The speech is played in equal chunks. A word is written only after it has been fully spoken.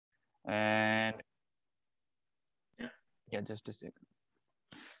And yeah, just a second.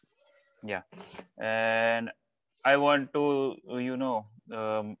 Yeah, and I want to,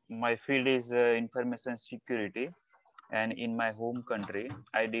 my field is information security, and in my home country,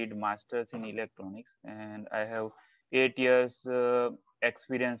 I did masters in electronics, and I have 8 years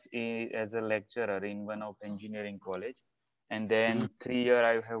experience as a lecturer in one of engineering college, and then 3 year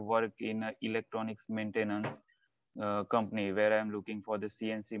I have worked in a electronics maintenance company where I'm looking for the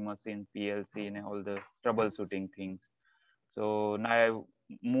CNC machine, PLC, and all the troubleshooting things. So now I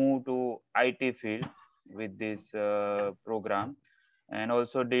moved to IT field with this program, and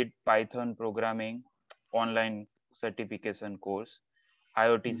also did Python programming online certification course,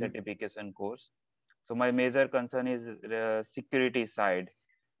 IoT certification course. So my major concern is the security side,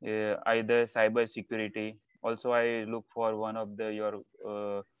 either cyber security. Also, I look for one of the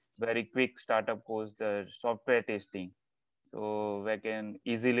your very quick startup course, the software testing. So I can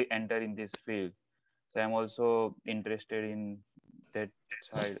easily enter in this field. So I'm also interested in that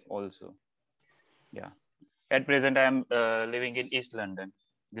side also. Yeah. At present, I'm living in East London,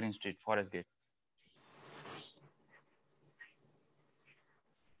 Green Street, Forest Gate.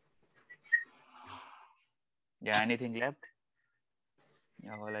 Yeah. Anything left?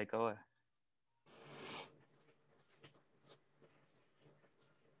 Yeah. All I cover.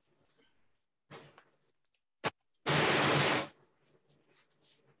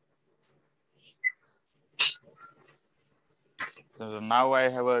 So now I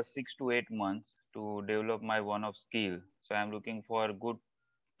have a 6 to 8 months to develop my one of skill. So I'm looking for a good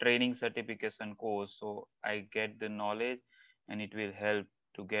training certification course. So I get the knowledge, and it will help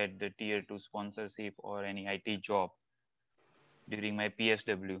to get the tier 2 sponsorship or any IT job during my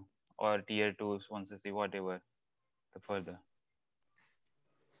PSW or tier 2 sponsorship, whatever the further.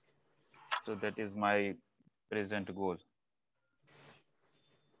 So that is my present goal.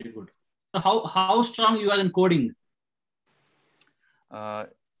 Very good. So how strong you are in coding?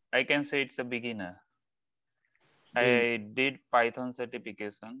 I can say it's a beginner. I did Python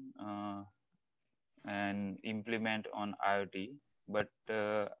certification and implement on IoT, but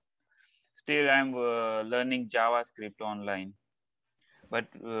still I'm learning JavaScript online. But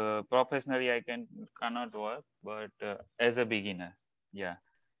professionally, I cannot work, but as a beginner, yeah.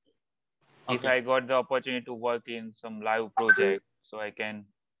 If I got the opportunity to work in some live project, so I can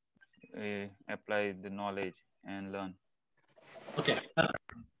apply the knowledge and learn. Okay.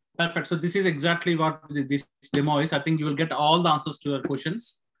 Perfect. So this is exactly what this demo is. I think you will get all the answers to your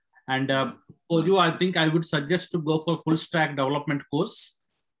questions. And for you, I think I would suggest to go for full stack development course,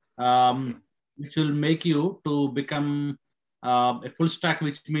 which will make you to become a full stack,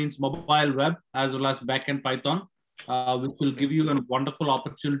 which means mobile web as well as backend Python, which will give you a wonderful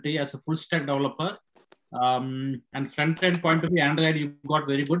opportunity as a full stack developer. And front end point of view, Android you got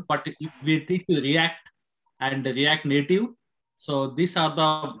very good, but we teach you React and React Native. So these are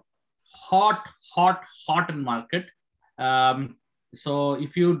the hot in market. So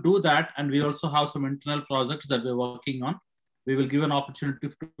if you do that, and we also have some internal projects that we're working on, we will give an opportunity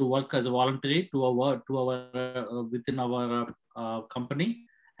to work as a voluntary to our within our company.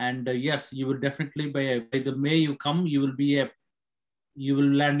 And yes, you will definitely by the May you come, you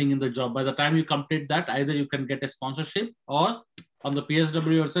will landing in the job. By the time you complete that, either you can get a sponsorship, or on the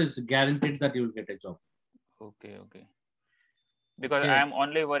PSW also, it's guaranteed that you will get a job. Okay. Because I'm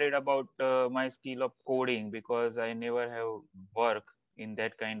only worried about my skill of coding, because I never have work in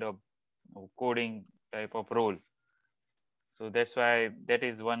that kind of coding type of role. So that's why that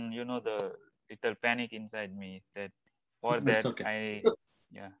is one, the little panic inside me, that for that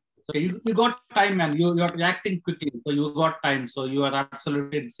yeah. So you got time, man. You're reacting quickly, so you got time. So you are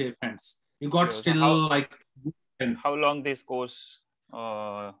absolutely in safe hands. You got Sure. So still how long this course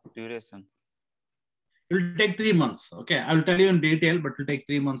duration? It will take 3 months. Okay, I will tell you in detail, but it will take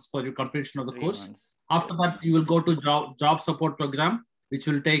 3 months for your completion of the 3 course. months. After that, you will go to job support program, which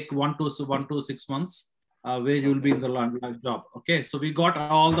will take 1 to 6 months, where you will be in the job. Okay, so we got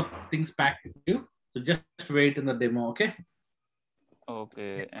all the things packed for you. So just wait in the demo. Okay.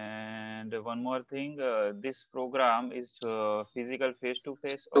 Okay, and one more thing, this program is physical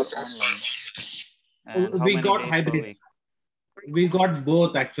face-to-face or online? And how many days per week? We got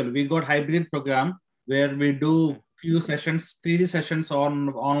both actually. We got hybrid program where we do few sessions, 3 sessions on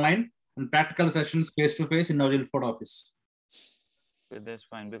online and practical sessions face-to-face in our Ilford office. Okay, that's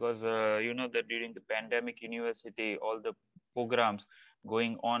fine, because that during the pandemic, university, all the programs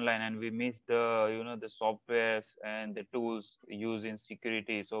going online, and we miss the the softwares and the tools used in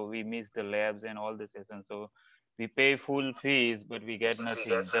security. So we miss the labs and all the sessions. So we pay full fees, but we get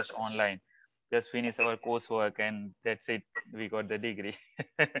nothing, just online. Just finish our coursework, and that's it. We got the degree.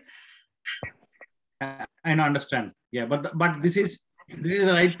 understand. Yeah, but this is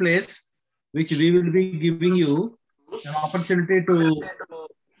the right place, which we will be giving you an opportunity to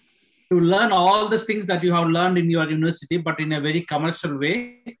learn all these things that you have learned in your university, but in a very commercial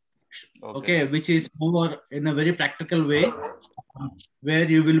way. Okay, Okay. which is more in a very practical way, where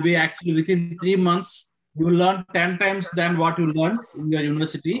you will be actually within 3 months you will learn 10 times than what you learned in your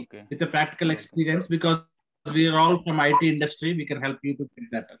university Okay. with a practical Okay. experience, because we are all from IT industry. We can help you to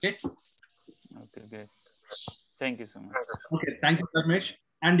get that. Okay. Okay. Great. Thank you so much. Okay. Thank you, Dharmesh.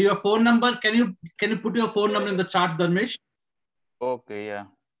 And your phone number? Can you put your phone number in the chat, Dharmesh? Okay. Yeah.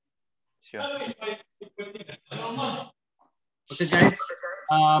 Sure. Okay, guys.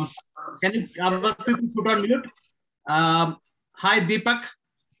 Can you other people put on mute? Hi, Deepak.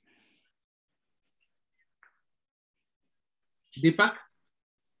 Deepak.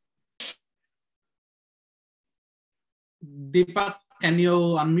 Deepak, can you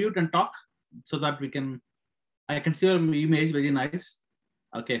unmute and talk so that we can? I can see your image. Very nice.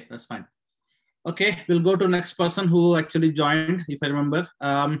 Okay, that's fine. Okay, we'll go to next person who actually joined, if I remember.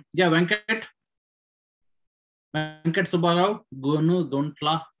 Yeah, Venkat. Venkat Subbarao, Gonu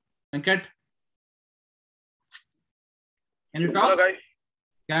Gontla. Venkat, can you talk? Hello, guys.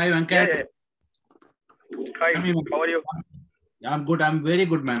 Yeah, Venkat. Yeah. Hi, how are you? I'm good. I'm very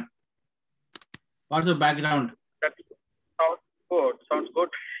good, man. What's your background? That sounds good. Sounds good.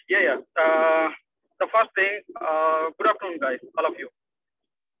 Yeah. The first thing, good afternoon, guys, all of you.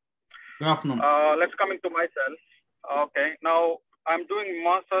 Good afternoon. Let's coming to myself. Okay, now I'm doing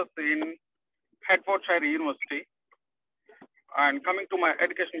masters in Hertfordshire University. And coming to my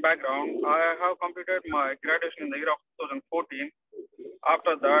education background, I have completed my graduation in the year of 2014.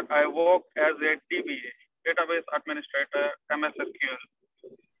 After that, I worked as a DBA, Database Administrator, MS SQL.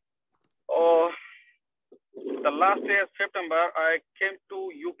 The last year, September, I came to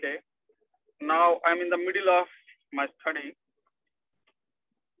UK. Now I'm in the middle of my study.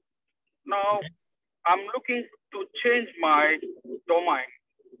 Now I'm looking to change my domain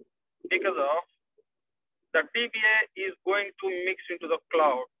because of the DBA is going to mix into the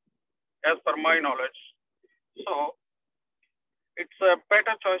cloud, as per my knowledge. So it's a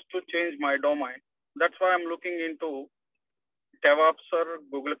better choice to change my domain. That's why I'm looking into DevOps or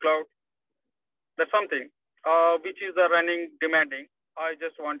Google Cloud. That's something which is the running demanding. I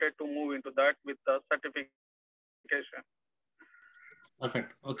just wanted to move into that with the certification.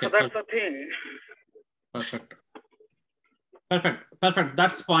 Perfect. Okay. So that's the thing. Perfect.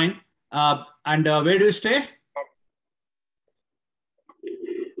 That's fine. And where do you stay?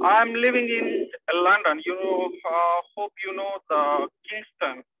 I'm living in London. Hope you know the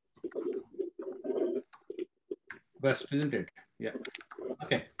Kingston. West, isn't it? Yeah.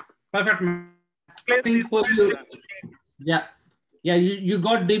 Okay. Perfect. I think for you, yeah. You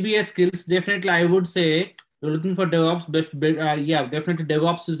got DBA skills. Definitely, I would say you're looking for DevOps. But yeah, definitely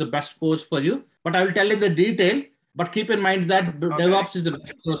DevOps is the best course for you. But I will tell you the detail. But keep in mind that DevOps is the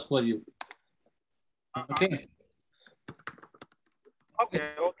best course for you. Okay.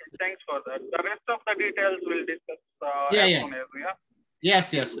 Okay. Thanks for that. The rest of the details we'll discuss as soon as we are.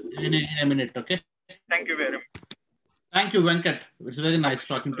 Yes. In a minute. Okay. Thank you very much. Thank you, Venkat. It's very nice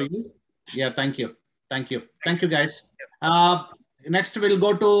talking to you. Yeah. Thank you, guys. Next, we'll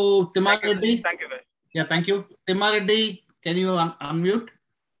go to Timar Reddy. Thank you, guys. Yeah. Thank you, Timar Reddy. Can you unmute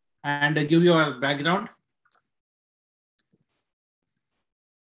and give your background,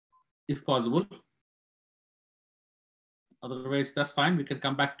 if possible? Otherwise, that's fine. We can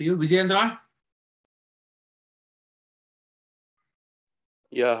come back to you. Vijayendra?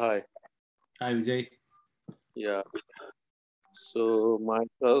 Yeah, hi. Hi, Vijay. Yeah. So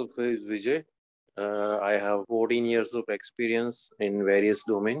myself is Vijay. I have 14 years of experience in various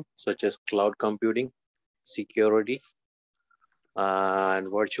domains such as cloud computing, security, and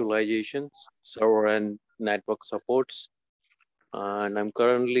virtualizations, server and network supports. And I'm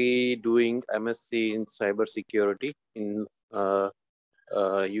currently doing MSc in cybersecurity in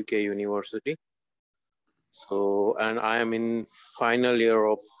UK University. So, and I am in final year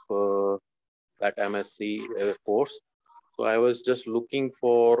of that MSc course. So I was just looking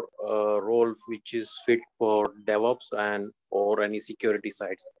for a role which is fit for DevOps and or any security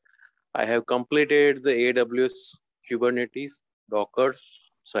sites. I have completed the AWS Kubernetes, Docker,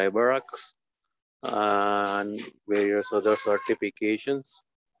 CyberArk, and various other certifications,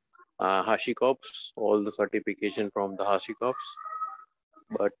 HashiCorps, all the certification from the HashiCorps,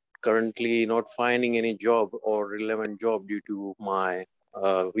 but currently not finding any job or relevant job due to my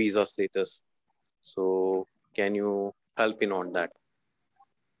visa status. So can you help in on that?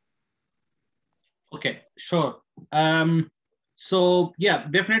 Okay, sure. So yeah,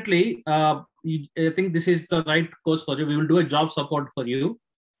 definitely. I think this is the right course for you. We will do a job support for you.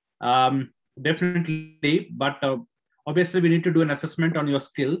 Definitely, but obviously we need to do an assessment on your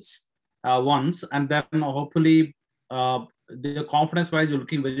skills once, and then hopefully the confidence wise you're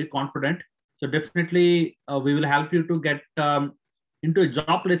looking very confident. So definitely we will help you to get into a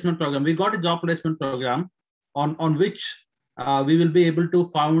job placement program. We got a job placement program on which we will be able to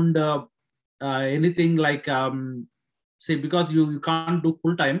found anything like say, because you can't do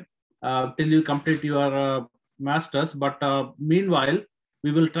full time till you complete your masters, but meanwhile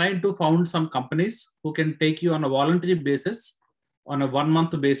we will try to found some companies who can take you on a voluntary basis on a 1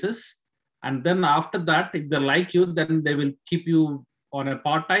 month basis, and then after that if they like you, then they will keep you on a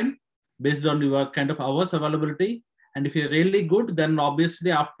part-time based on your kind of hours availability. And if you're really good, then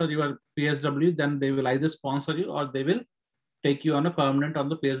obviously after your PSW, then they will either sponsor you or they will take you on a permanent on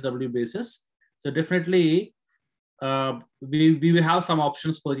the PSW basis. So definitely we will have some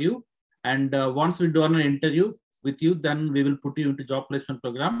options for you. And once we do an interview with you, then we will put you into job placement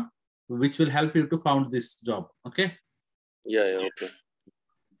program, which will help you to found this job. Okay. Yeah. Okay.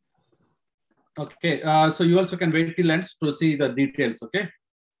 Okay. So you also can wait till end to see the details. Okay.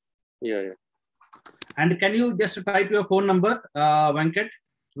 Yeah. And can you just type your phone number, Venkat?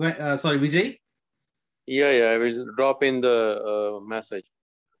 Sorry, Vijay. Yeah. I will drop in the message.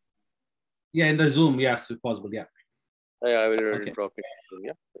 Yeah, in the Zoom. Yes, if possible. Yeah. I will Okay. drop it.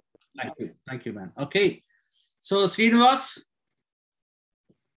 Yeah. Thank you, man. Okay. So Srinivas.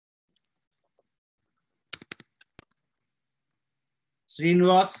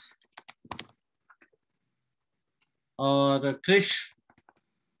 Or Krish.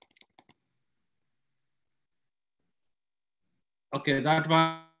 Okay, that's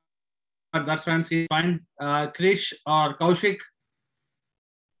fine. Fine. Krish or Kaushik.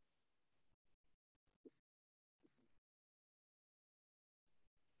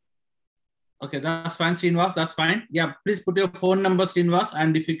 Okay, that's fine, Srinivas. That's fine. Yeah, please put your phone number, Srinivas,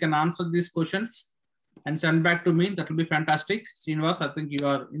 and if you can answer these questions and send back to me, that will be fantastic. Srinivas, I think you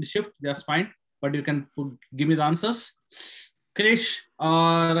are in shift. That's fine, but you can give me the answers. Krish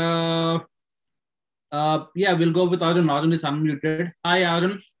or yeah, we'll go with Arun. Arun is unmuted. Hi,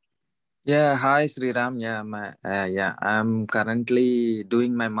 Arun. Yeah, hi Sriram. Yeah, I'm currently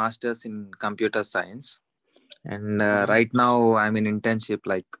doing my master's in computer science, and right now I'm in internship,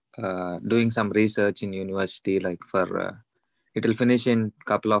 like doing some research in university, like for it will finish in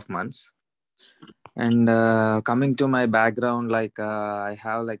couple of months. And coming to my background, like I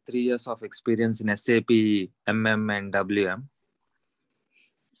have like 3 years of experience in SAP, MM, and WM.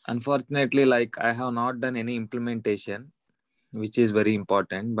 Unfortunately, like I have not done any implementation, which is very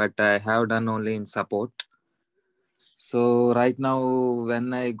important, but I have done only in support. So right now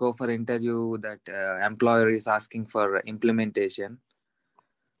when I go for interview, that employer is asking for implementation.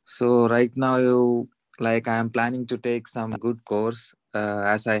 So right now like I am planning to take some good course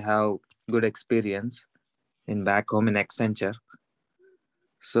as I have good experience in back home in Accenture.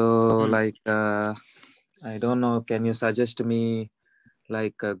 So like I don't know, can you suggest me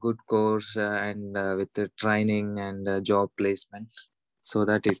like a good course and with the training and job placement, so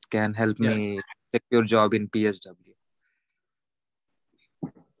that it can help me secure job in PSW?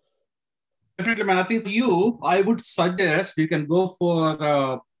 Definitely, man. I think for you, I would suggest you can go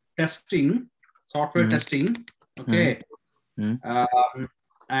for testing, software testing. Okay.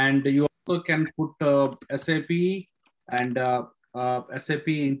 And you also can put SAP and SAP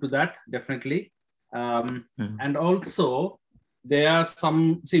into that, definitely. And also, there are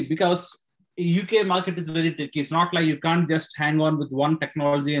some, because UK market is very tricky. It's not like you can't just hang on with one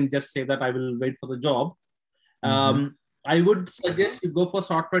technology and just say that I will wait for the job. I would suggest you go for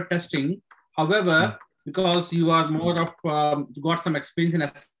software testing. However, because you are more of got some experience in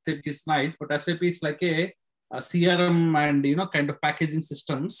SAP, is nice, but SAP is like a CRM and kind of packaging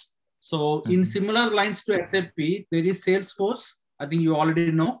systems. So in similar lines to SAP, there is Salesforce. I think you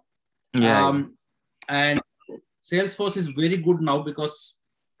already know. And Salesforce is very good now because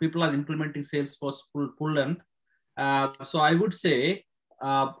people are implementing Salesforce full length. So I would say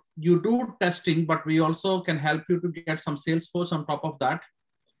you do testing, but we also can help you to get some Salesforce on top of that.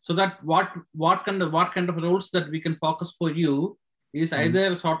 So that what kind of roles that we can focus for you is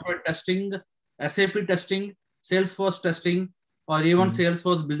either software testing, SAP testing, Salesforce testing, or even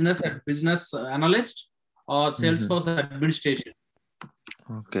Salesforce business analyst or Salesforce administration.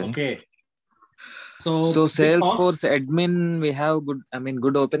 Okay. So Salesforce admin, we have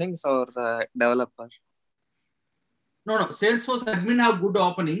good openings, or developer? No. Salesforce admin have good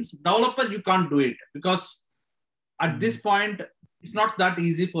openings. Developer, you can't do it because at this point, it's not that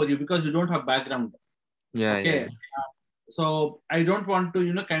easy for you because you don't have background. so I don't want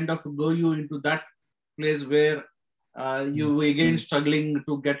to, kind of go you into that place where you again struggling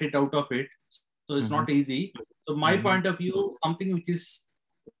to get it out of it. So it's not easy. So my point of view, something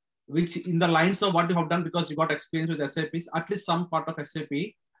which in the lines of what you have done, because you got experience with SAPs, at least some part of SAP,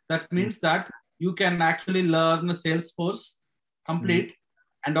 that means that you can actually learn Salesforce complete,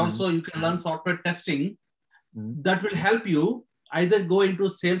 and also you can learn software testing. That will help you either go into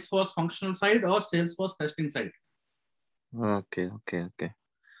Salesforce functional side or Salesforce testing side. Okay.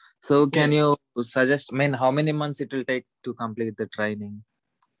 So can you suggest, how many months it will take to complete the training?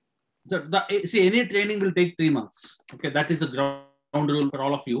 See, any training will take 3 months. Okay, that is the ground rule for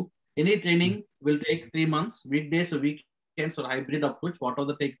all of you. Any training will take 3 months, weekdays or weekends or hybrid approach, whatever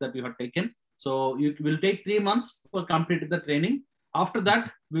the take that you have taken. So you will take 3 months for completing the training. After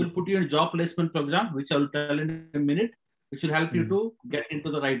that, we will put you in a job placement program, which I will tell in a minute, which will help you to get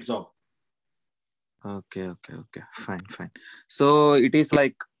into the right job. Okay. Fine. So it is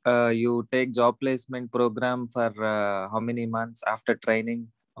like you take job placement program for how many months after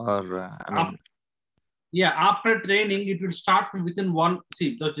training, or after training, it will start within one.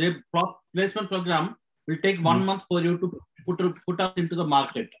 See, the job placement program will take 1 month for you to put us into the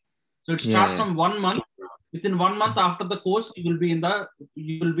market. So it starts from 1 month. Within 1 month after the course, you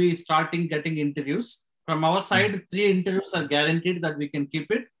will be starting getting interviews. From our side, 3 interviews are guaranteed that we can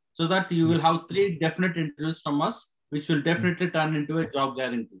keep it, so that you will have 3 definite interviews from us, which will definitely turn into a job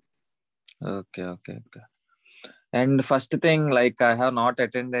guarantee. Okay. And first thing, like I have not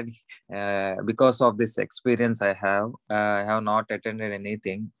attended because of this experience I have not attended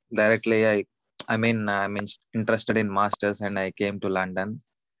anything directly. I'm interested in masters and I came to London.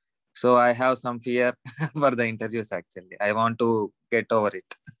 So I have some fear for the interviews. Actually, I want to get over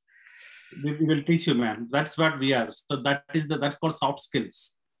it. We will teach you, man. That's what we are. So that's called soft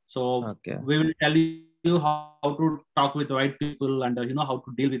skills. So we will tell you how to talk with the right people and how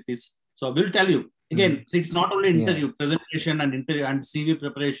to deal with this. So we'll tell you again. So it's not only interview presentation and interview and CV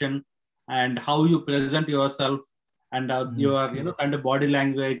preparation and how you present yourself and your kind of body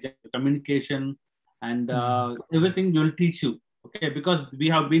language, communication, and everything will teach you. Okay, because we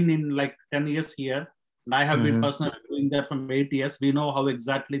have been in like 10 years here, and I have been personally doing that from 8 years. We know how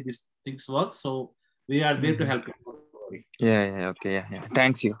exactly these things work, so we are there to help you. Okay.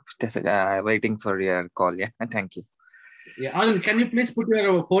 Thanks you. Waiting for your call. Yeah, thank you. Yeah, Arun, can you please put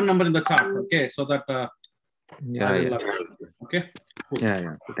your phone number in the chat? Okay, so that okay. Cool.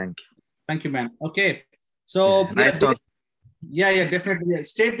 Yeah. Thank you, man. Okay, so nice talk. Yeah, definitely.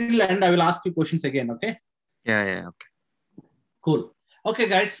 Stay till end. I will ask you questions again. Okay. Yeah. Okay. Cool. Okay,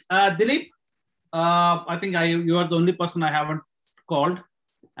 guys. Dilip, I think you are the only person I haven't called,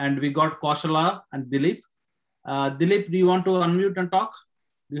 and we got Kaushala and Dilip. Dilip, do you want to unmute and talk?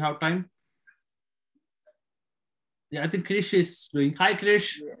 Do you have time? Yeah, I think Krish is doing. Hi,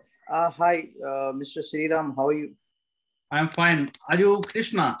 Krish. Hi, Mr. Sriram. How are you? I'm fine. Are you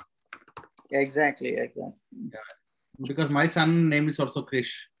Krishna? Exactly. Yeah. Because my son name is also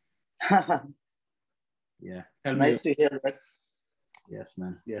Krish. Yeah. Nice to hear that. Yes,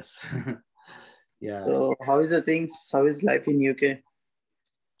 man. Yes. Yeah. So, how is the things? How is life in UK?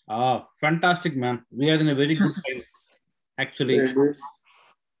 Fantastic, man. We are in a very good place, actually. So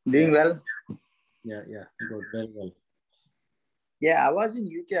doing well? Yeah. Good. Very well. Yeah, I was in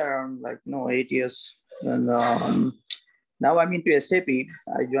UK around 8 years. And now I'm into SAP.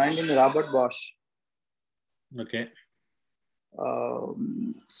 I joined in Robert Bosch. Okay.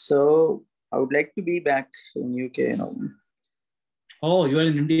 So I would like to be back in UK, Oh, you are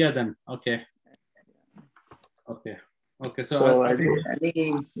in India then. Okay. So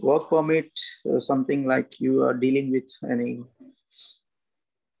any work permit or something like you are dealing with any?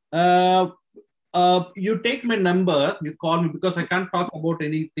 You take my number, you call me, because I can't talk about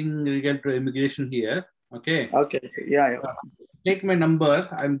anything related to immigration here. Okay. Okay. Yeah. Take my number.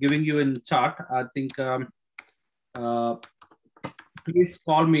 I'm giving you in chat. I think please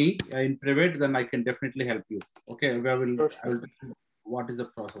call me in private, then I can definitely help you. Okay. I will what is the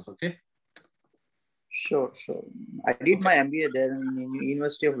process? Okay. Sure. I did my MBA there in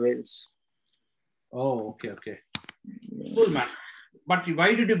University of Wales. Oh, okay. Cool, man. But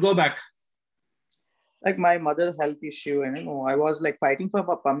why did you go back? Like my mother's health issue, and I was fighting for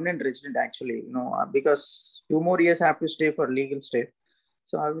a permanent resident actually, because 2 more years I have to stay for legal stay.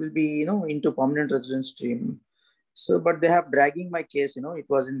 So I will be, into permanent residence stream. So, but they have dragging my case, it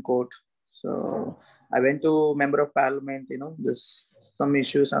was in court. So I went to Member of Parliament, some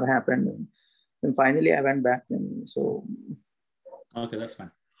issues have happened. And finally I went back. And so. Okay, that's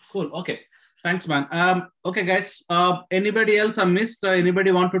fine. Cool. Okay. Thanks, man. Okay, guys. Anybody else I missed?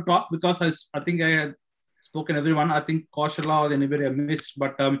 Anybody want to talk? Because I think I spoken everyone. I think Kaushala or anybody I missed,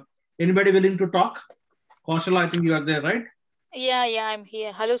 but anybody willing to talk? Kaushala, I think you are there, right? Yeah, I'm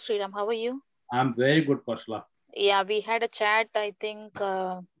here. Hello, Sriram. How are you? I'm very good, Kaushala. Yeah, we had a chat, I think,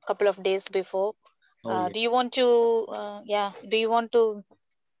 a couple of days before. Oh, yeah. Do you want to, do you want to,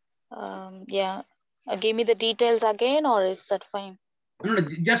 give me the details again, or is that fine? No,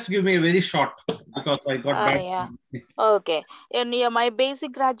 just give me a very short because I got bad. Yeah. Okay. And yeah, my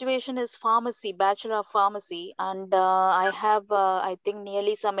basic graduation is pharmacy, Bachelor of Pharmacy, and I have, I think,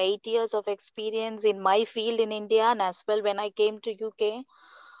 nearly some 8 years of experience in my field in India, and as well when I came to UK.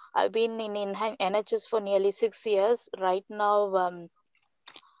 I've been in NHS for nearly 6 years. Right now,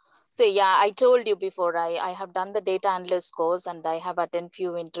 so yeah, I told you before, I have done the data analyst course and I have attended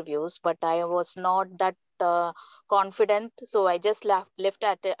few interviews, but I was not that confident. So I just left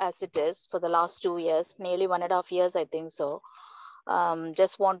at it as it is for the last 2 years, nearly 1.5 years, I think so.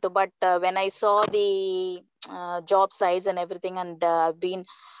 Just want to, but when I saw the job size and everything, and I've been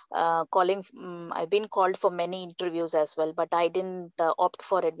I've been called for many interviews as well, but I didn't opt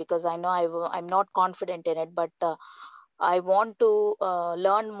for it because I know I'm not confident in it. But I want to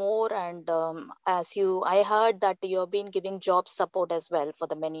learn more, and I heard that you've been giving job support as well for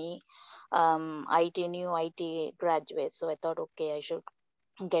the many new IT graduates. So I thought, okay, I should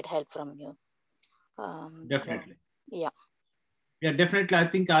get help from you. Definitely. Yeah. Yeah, definitely. I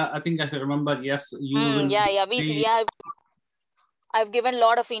think I remember. Yes, you will. I've given a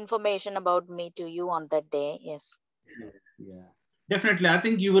lot of information about me to you on that day. Yes. Yeah, definitely. I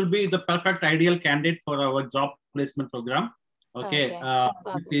think you will be the perfect ideal candidate for our job placement program. Okay.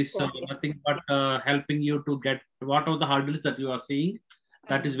 Which is nothing but helping you to get what are the hurdles that you are seeing.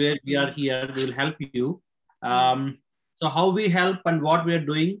 That is where we are here. We will help you. So how we help and what we are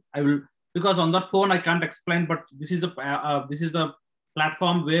doing, I will, because on that phone I can't explain, but this is the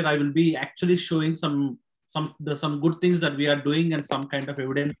platform where I will be actually showing some good things that we are doing and some kind of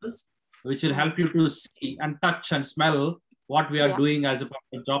evidences which will help you to see and touch and smell what we are doing as a part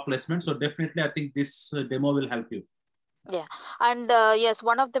of job placement. So definitely, I think this demo will help you. Yeah, and yes,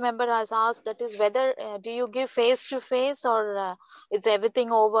 one of the member has asked that is whether do you give face to face or it's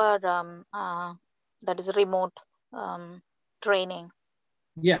everything over that is remote training.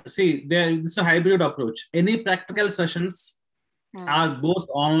 Yeah, see, this is a hybrid approach. Any practical sessions are both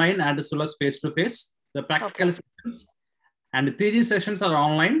online and as well as face to face. The practical sessions and theory sessions are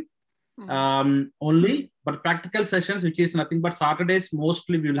online only, but practical sessions, which is nothing but Saturdays,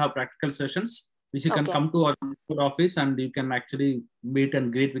 mostly we will have practical sessions, which you can come to our office and you can actually meet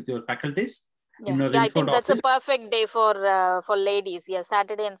and greet with your faculties. Yeah, I think that's a perfect day for ladies. Yeah,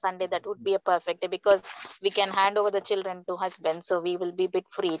 Saturday and Sunday, that would be a perfect day because we can hand over the children to husband, so we will be a bit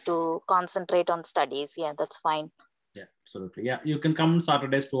free to concentrate on studies. Yeah, that's fine. Yeah, absolutely. Yeah, you can come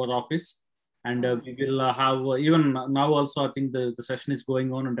Saturdays to our office, and we will have even now also. I think the session is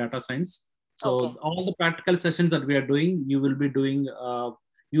going on data science. So all the practical sessions that we are doing, you will be doing.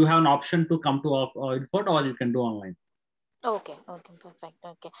 You have an option to come to our Infort, or you can do online. Okay, perfect.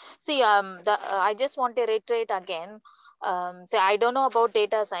 Okay. See, I just want to reiterate again. See, I don't know about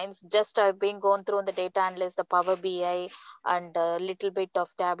data science. Just I've been going through the data analyst, the Power BI, and a little bit of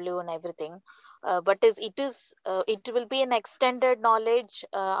Tableau and everything. But it will be an extended knowledge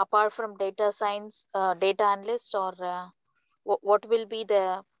apart from data science, data analyst, or what will be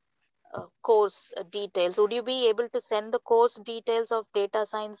the course details? Would you be able to send the course details of data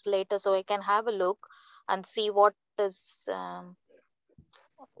science later so I can have a look and see what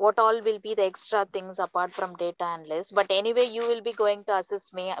all will be the extra things apart from data analyst? But anyway, you will be going to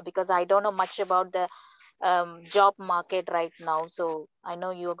assist me because I don't know much about the job market right now, so I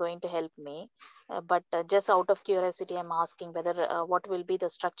know you are going to help me, but just out of curiosity I'm asking whether what will be the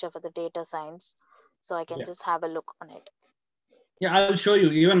structure for the data science so I can just have a look on it. Yeah, I'll show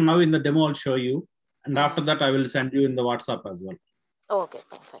you. Even now in the demo, I'll show you. And after that, I will send you in the WhatsApp as well. Okay,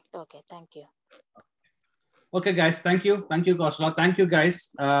 perfect. Okay, thank you. Okay, guys. Thank you. Thank you, Kaushala. Thank you,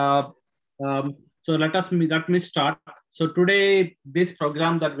 guys. So let me start. So today, this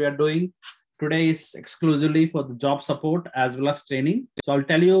program that we are doing today is exclusively for the job support as well as training. So I'll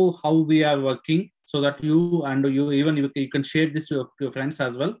tell you how we are working so that you can share this to your friends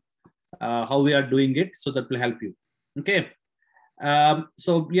as well, how we are doing it. So that will help you. Okay.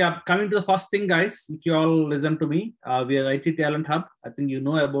 So yeah, coming to the first thing, guys, if you all listen to me, we are IT Talent Hub. I think you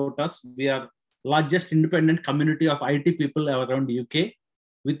know about us. We are largest independent community of IT people around the UK.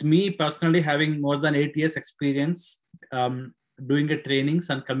 With me personally having more than 8 years experience doing the trainings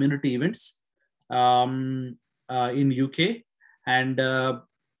and community events in UK, and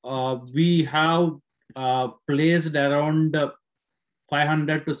we have placed around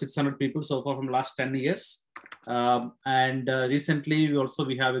 500 to 600 people so far from last 10 years. And recently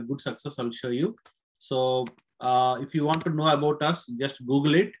we have a good success. I'll show you. So if you want to know about us, just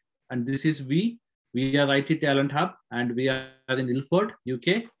Google it. And this is we are IT Talent Hub, and we are in Ilford, UK.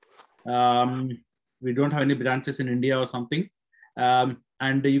 We don't have any branches in India or something.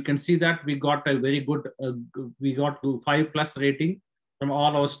 And you can see that we got a very good, we got 5+ rating from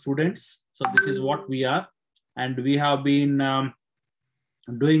all our students. So this is what we are. And we have been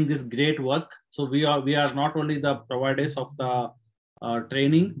doing this great work. So we are not only the providers of the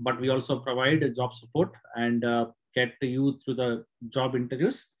training, but we also provide job support and get you through the job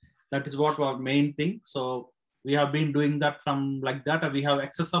interviews. That is what our main thing. So we have been doing that from like that. We have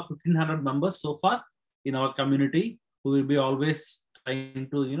excess of 1,500 members so far in our community who will be always trying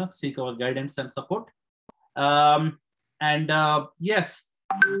to seek our guidance and support. Yes,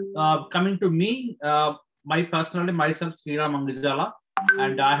 coming to me, myself, Sriram Angajala,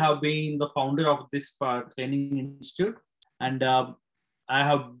 and I have been the founder of this training institute, and I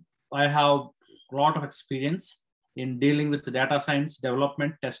have a lot of experience in dealing with data science,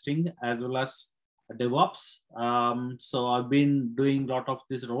 development, testing, as well as DevOps. So I've been doing a lot of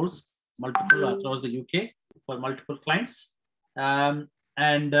these roles, multiple across the UK for multiple clients.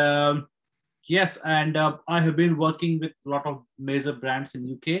 Yes, and I have been working with a lot of major brands in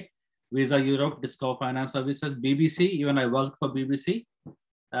UK, Visa Europe, Discover Finance Services, BBC. Even I worked for BBC,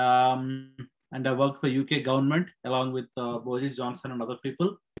 and I worked for UK government along with Boris Johnson and other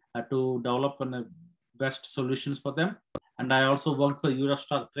people to develop best solutions for them. And I also worked for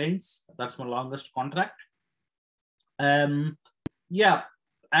Eurostar Trains. That's my longest contract. Yeah,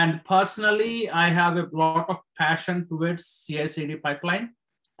 and personally, I have a lot of passion towards CI/CD pipeline,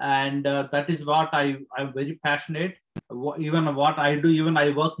 and that is what I'm very passionate. Even what I do, even I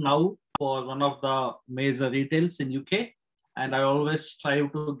work now for one of the major retails in UK, and I always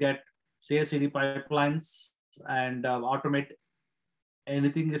strive to get CI/CD pipelines and automate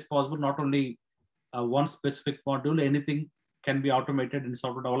anything is possible. Not only one specific module, anything can be automated in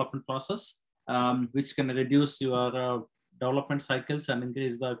software development process, which can reduce your development cycles and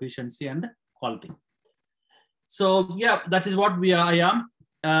increase the efficiency and quality. So yeah, that is what I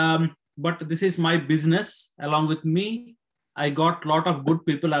am. But this is my business. Along with me, I got a lot of good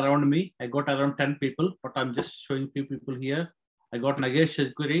people around me. I got around 10 people, but I'm just showing few people here. I got Nagesh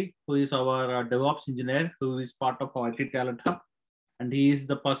Shirkuri, who is our DevOps engineer, who is part of our IT Talent Hub. And he is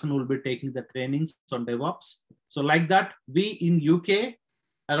the person who will be taking the trainings on DevOps. So like that, we in UK,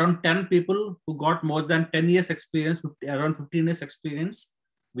 around 10 people who got more than 10 years experience, around 15 years experience,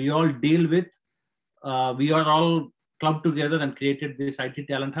 we all deal with, we are all clubbed together and created this IT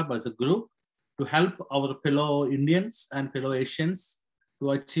Talent Hub as a group to help our fellow Indians and fellow Asians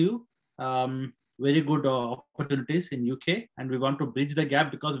to achieve very good opportunities in UK. And we want to bridge the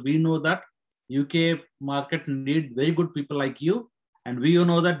gap because we know that UK market need very good people like you. And we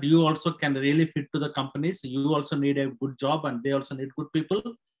know that you also can really fit to the companies. You also need a good job and they also need good people.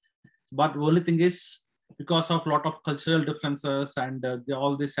 But the only thing is, because of a lot of cultural differences and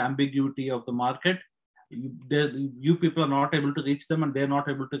all this ambiguity of the market, you people are not able to reach them and they're not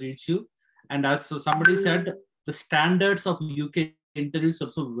able to reach you. And as somebody said, the standards of UK interviews are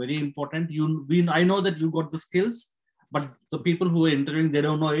also very important. I know that you got the skills, but the people who are interviewing, they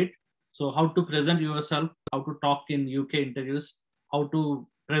don't know it. So how to present yourself, how to talk in UK interviews, how to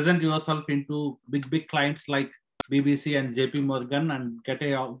present yourself into big clients like BBC and JP Morgan and get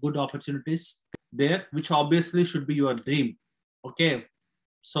a good opportunities there, which obviously should be your dream. Okay.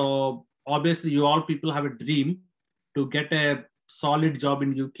 So obviously you all people have a dream to get a solid job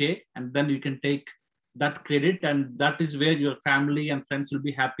in UK, and then you can take that credit, and that is where your family and friends will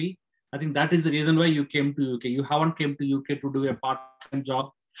be happy. I think that is the reason why you came to UK. You haven't came to UK to do a part-time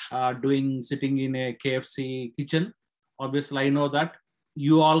job, sitting in a KFC kitchen. Obviously, I know that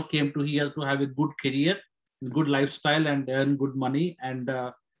you all came to here to have a good career, good lifestyle, and earn good money and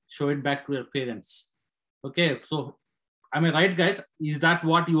show it back to your parents. Okay, so am I right, guys? Is that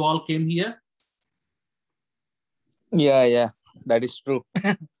what you all came here? Yeah, that is true.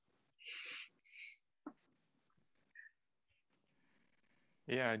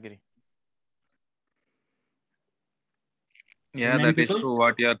 Yeah, I agree. Yeah, Many that is people? true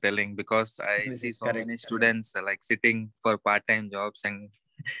what you are telling, because I This see is so correct. many students like sitting for part-time jobs and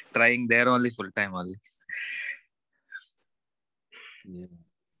trying there only full-time only.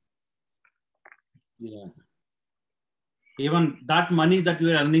 Yeah. Even that money that you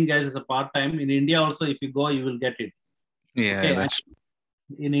are earning, guys, as a part-time in India also, if you go, you will get it. Yeah, okay? that's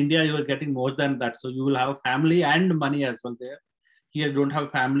In India, you are getting more than that. So you will have family and money as well there. Here, you don't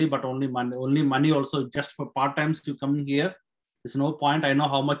have family, but only money. Only money also just for part-times you come here. There's no point. I know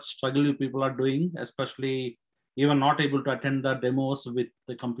how much struggle you people are doing, especially even not able to attend the demos with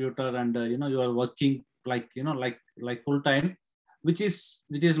the computer, and you are working like full time, which is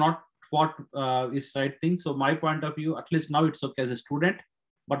not what is right thing. So my point of view, at least now it's okay as a student,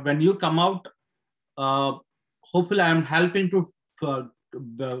 but when you come out, hopefully I'm helping to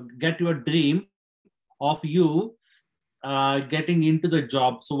get your dream of you getting into the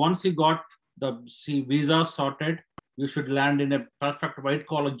job. So once you got the visa sorted, you should land in a perfect white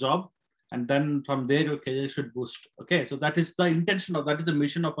collar job, and then from there your career should boost. Okay, so that is the intention of, that is the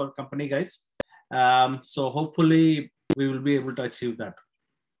mission of our company, guys. So hopefully we will be able to achieve that.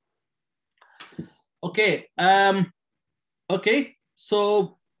 Okay. Okay.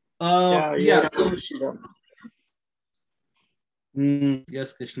 So yeah.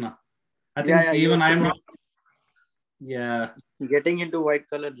 Yes, Krishna. I think even I'm not. Yeah. Getting into white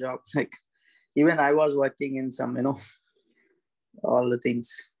collar jobs, like even I was working in some, all the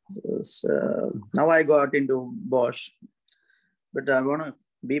things. Now I got into Bosch, but I want to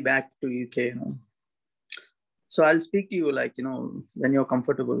be back to UK. So I'll speak to you when you're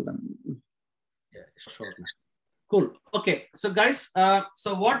comfortable. Then. Yeah, sure. Cool. Okay. So guys,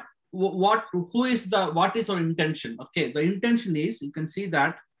 so what is our intention? Okay. The intention is, you can see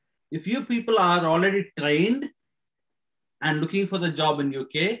that if you people are already trained and looking for the job in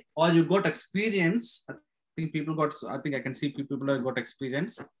UK, or you got experience, I think I can see people have got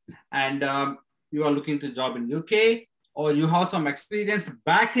experience, and you are looking to job in UK, or you have some experience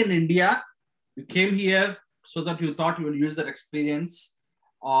back in India, you came here so that you thought you will use that experience,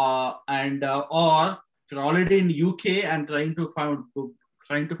 or if you're already in UK and trying to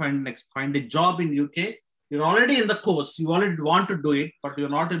find a job in UK, you're already in the course, you already want to do it, but you're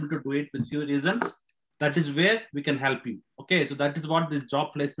not able to do it with few reasons. That is where we can help you. Okay, so that is what this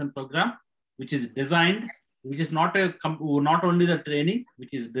job placement program, which is designed, which is not only the training,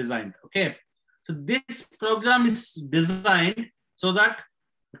 which is designed. Okay, so this program is designed so that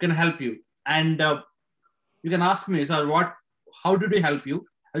we can help you. And you can ask me, sir, how did we help you?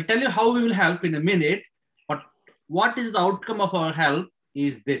 I'll tell you how we will help in a minute, but what is the outcome of our help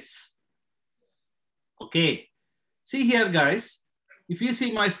is this. Okay, see here, guys, if you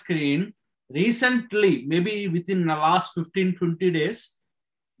see my screen, recently, maybe within the last 15-20 days,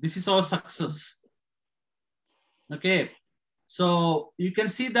 this is our success. Okay, so you can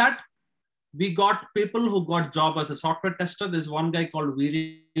see that we got people who got job as a software tester. There's one guy called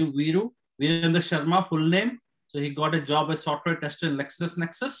Virendra Sharma, full name. So he got a job as software tester in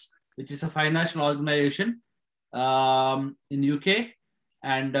LexisNexis, which is a financial organization in UK.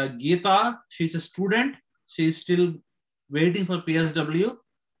 And Geeta, she's a student. She's still waiting for PSW,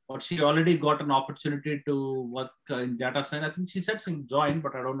 but she already got an opportunity to work in data science. I think she said she joined,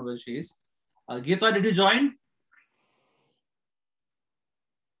 but I don't know where she is. Geeta, did you join?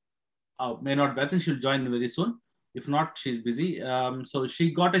 May not be. I think she'll join very soon. If not, she's busy. So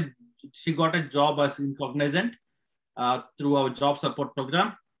she got a job as in Cognizant through our job support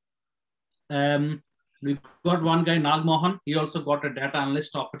program. We got one guy, Nagmohan. He also got a data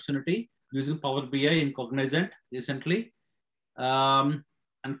analyst opportunity using Power BI in Cognizant recently. And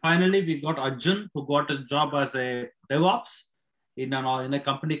finally, we got Arjun, who got a job as a DevOps in a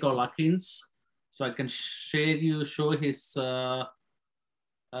company called Akins. So I can show his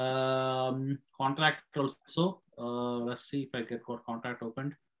contract also. Let's see if I get what contract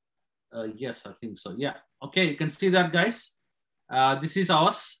opened. Yes, I think so. Yeah. Okay, you can see that, guys. This is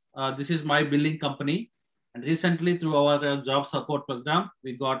ours. This is my billing company. And recently, through our job support program,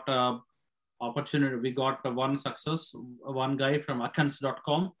 we got opportunity. We got one success, one guy from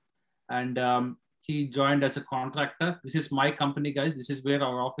accounts.com, and he joined as a contractor. This is my company, guys. This is where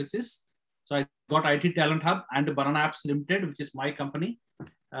our office is. So I got IT Talent Hub and Banana Apps Limited, which is my company.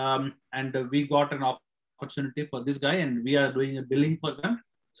 And we got an opportunity for this guy, and we are doing a billing for them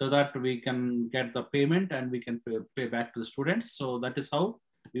so that we can get the payment and we can pay back to the students. So that is how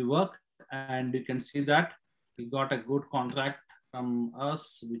we work. And you can see that we got a good contract from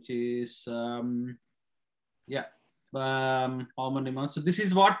us, which is, how many months? So this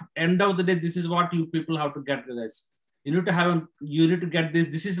is what, end of the day, this is what you people have to get, guys. You need to get this.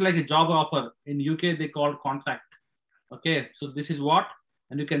 This is like a job offer. In UK, they call contract. Okay, so this is what,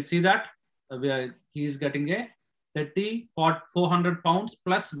 and you can see that he is getting a 400 pounds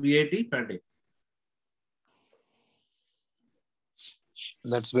plus VAT per day.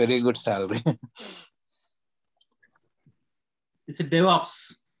 That's very good salary. It's a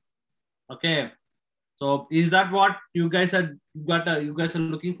DevOps. Okay, so is that what you guys are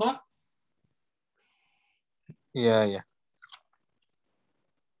looking for? Yeah.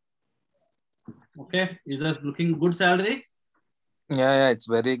 Okay, is that looking good salary? Yeah, it's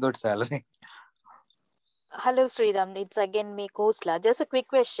very good salary. Hello, Sriram. It's again me, Kosla. Just a quick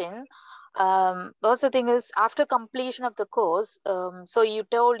question. Also, the thing is, after completion of the course, so you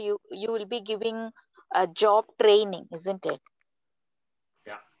told you will be giving a job training, isn't it?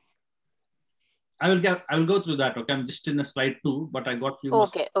 Yeah. I will go through that. Okay, I'm just in a slide 2, but I got few more.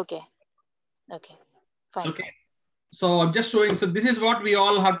 Okay, fine. Okay. So I'm just showing. So this is what we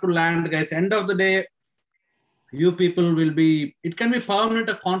all have to land, guys. End of the day, you people will be. It can be permanent,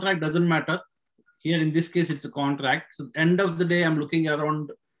 a contract doesn't matter. Here in this case, it's a contract. So end of the day, I'm looking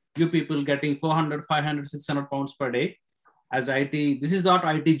around you people getting 400, 500, 600 pounds per day as IT. This is not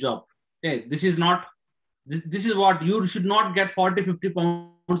IT job. Okay, this is not. This is what you should not get 40, 50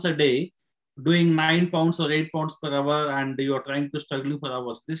 pounds a day doing 9 pounds or 8 pounds per hour and you are trying to struggle for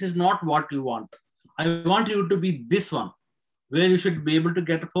hours. This is not what you want. I want you to be this one where you should be able to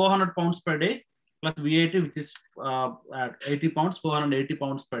get 400 pounds per day plus VAT, which is at 80 pounds, 480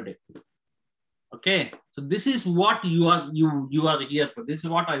 pounds per day. Okay, so this is what you are here for. This is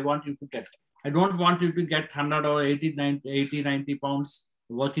what I want you to get. I don't want you to get 100 or 80, 90 pounds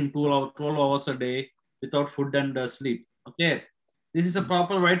working 12 hours a day without food and sleep. Okay, this is a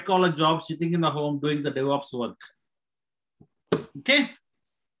proper white collar job, sitting in the home doing the DevOps work. Okay,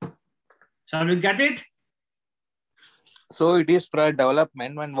 shall we get it? So it is for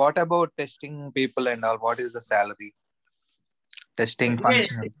development. And what about testing people and all? What is the salary? Testing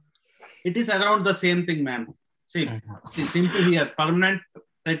functional. It is around the same thing, man. See, simple here. Permanent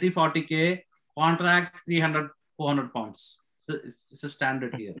 30, 40K, contract 300, 400 pounds. So it's a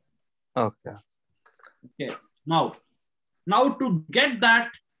standard here. Okay. Okay. Now to get that,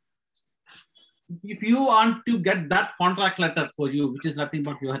 if you want to get that contract letter for you, which is nothing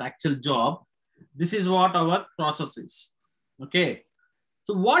but your actual job, this is what our process is. Okay.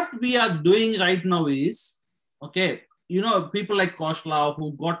 So what we are doing right now is, okay, you know, people like Koshla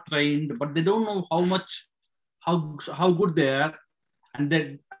who got trained, but they don't know how good they are. And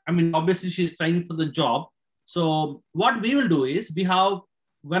then, I mean, obviously she's trying for the job. So what we will do is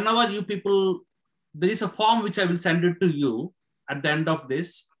whenever you people, there is a form which I will send it to you at the end of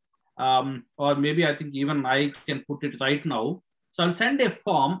this. Or maybe I think even I can put it right now. So I'll send a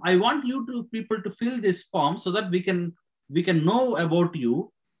form. I want you people to fill this form so that we can know about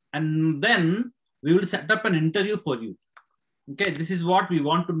you. And then we will set up an interview for you. Okay, this is what we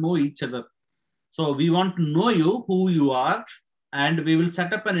want to know each other. So we want to know you, who you are, and we will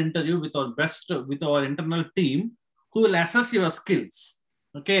set up an interview with our internal team who will assess your skills.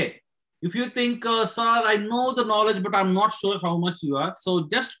 Okay, if you think, sir, I know the knowledge, but I'm not sure how much you are. So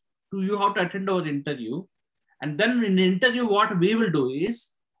you have to attend our interview. And then in the interview, what we will do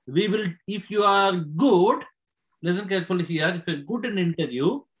is, if you are good, listen carefully here, if you're good in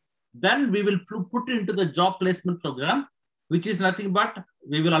interview, then we will put into the job placement program, which is nothing but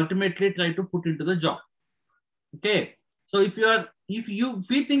we will ultimately try to put into the job. Okay. So if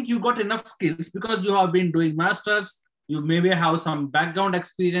we think you got enough skills because you have been doing masters, you maybe have some background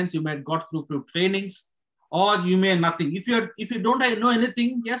experience, you may have got through trainings, or you may nothing. If you don't know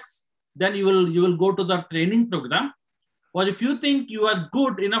anything, yes, then you will go to the training program. Or if you think you are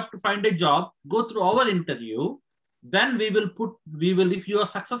good enough to find a job, go through our interview. Then if you are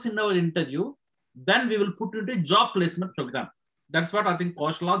success in our interview, then we will put into a job placement program. That's what I think,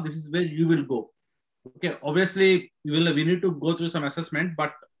 Koshla, this is where you will go. Okay, obviously we need to go through some assessment,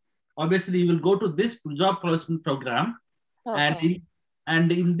 but obviously you will go to this job placement program. Okay.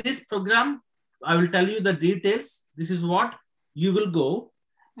 And in this program, I will tell you the details. This is what you will go.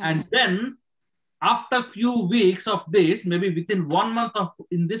 Mm-hmm. And then after few weeks of this, maybe within 1 month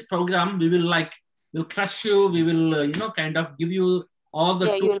in this program, we'll crush you. We will, kind of give you all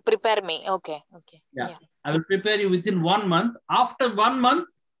the you will prepare me. Okay. Yeah. I will prepare you within 1 month. After 1 month,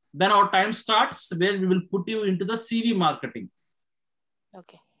 then our time starts where we will put you into the CV marketing.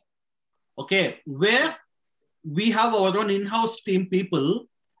 Okay. Where we have our own in-house team people,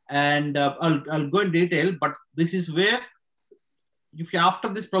 and I'll go in detail, but this is where after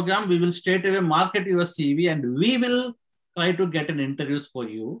this program, we will straight away market your CV and we will try to get an interviews for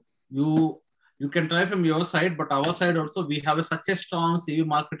you. You can try from your side, but our side also, we have such a strong CV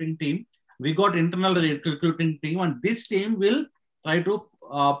marketing team. We got internal recruiting team, and this team will try to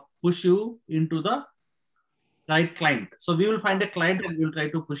push you into the right client. So we will find a client and we'll try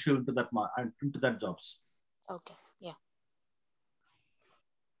to push you into that jobs. Okay. Yeah.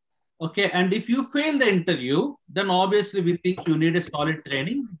 Okay. And if you fail the interview, then obviously we think you need a solid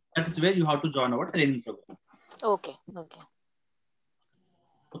training. That is where you have to join our training program.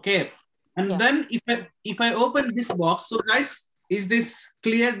 Okay. And then if I open this box, so guys, is this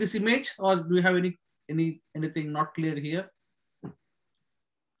clear, this image, or do you have anything not clear here?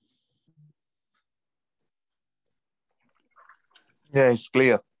 Yeah, it's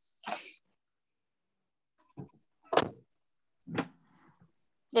clear.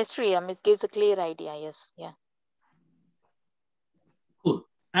 Yes, Shriyam, it gives a clear idea. Yes, yeah. Cool.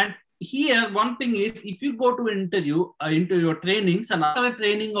 And here, one thing is, if you go to interview, into your trainings, and after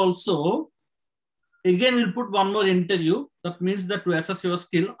training also, again, we'll put one more interview. That means that to assess your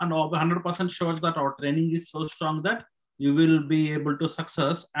skill, and 100% sure that our training is so strong that you will be able to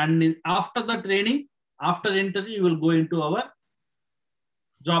success. And after the training, after the interview, you will go into our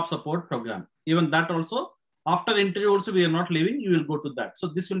job support program. Even that also, after interview also, we are not leaving, you will go to that. So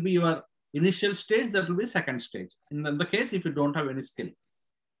this will be your initial stage, that will be second stage. In the case, if you don't have any skill.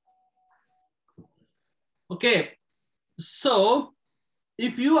 Okay, so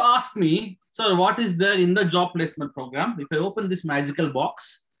if you ask me, sir, what is there in the job placement program? If I open this magical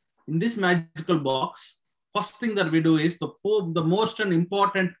box, in this magical box, first thing that we do is the most and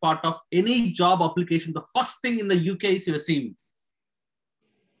important part of any job application. The first thing in the UK is your CV.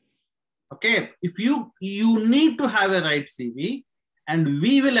 Okay, if you need to have a right CV, and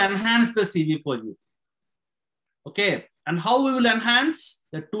we will enhance the CV for you. Okay, and how we will enhance?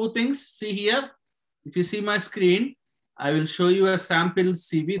 The two things. See here, if you see my screen, I will show you a sample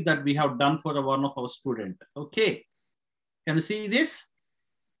CV that we have done for one of our students. Okay, can you see this?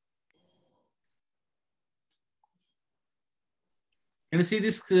 Can you see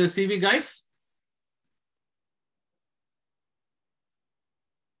this CV, guys?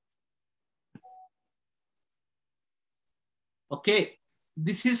 Okay,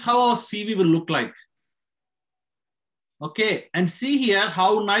 this is how our CV will look like. Okay, and see here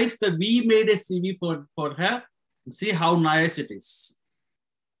how nice that we made a CV for her. See how nice it is.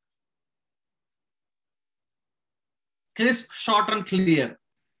 Crisp, short, and clear.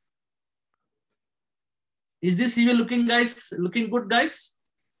 Is this CV looking good, guys?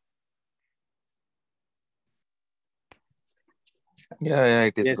 Yeah,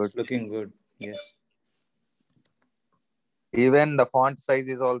 it is Yes, good. looking good. Yes. Even the font size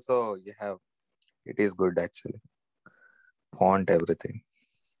is also, it is good actually. Font, everything.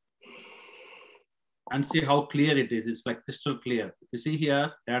 And see how clear it is. It's like crystal clear. You see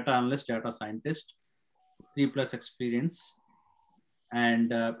here, data analyst, data scientist, 3+ experience, and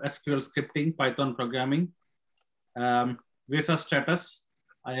SQL scripting, Python programming, visa status,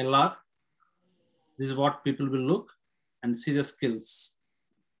 ILR. This is what people will look and see the skills.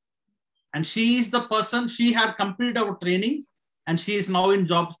 And she is the person, she had completed our training, and she is now in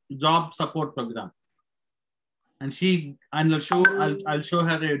job support program. And I'll show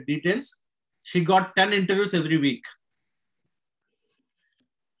her details. She got 10 interviews every week.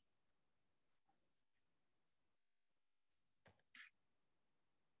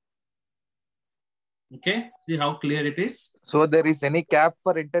 Okay, see how clear it is. So there is any cap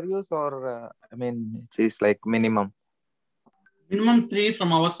for interviews, or it's like minimum? Minimum 3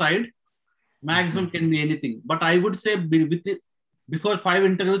 from our side. Maximum can be anything. But I would say before 5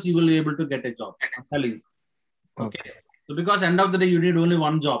 interviews, you will be able to get a job. I'm telling you. Okay. So because end of the day, you need only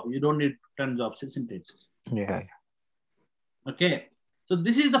 1 job. You don't need 10 jobs, isn't it? Yeah. Okay. So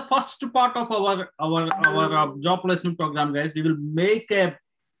this is the first part of our job placement program, guys. We will make a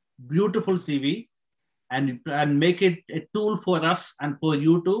beautiful CV and make it a tool for us and for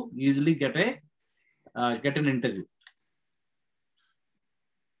you to easily get an interview.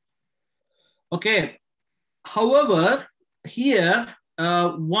 Okay. However, here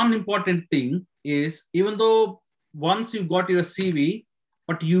one important thing is, even though once you got your CV,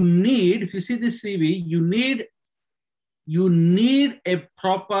 but you need, if you see this CV, you need a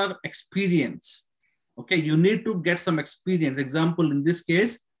proper experience. Okay, you need to get some experience. Example, in this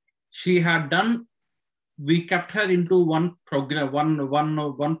case, we kept her into one program,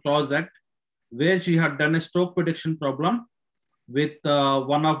 one project where she had done a stroke prediction problem with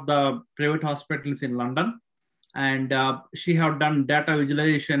one of the private hospitals in London. And she had done data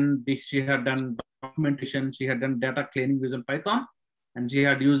visualization, she had done documentation, she had done data cleaning using Python, and she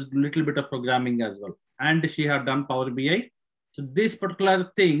had used a little bit of programming as well. And she had done Power BI. So this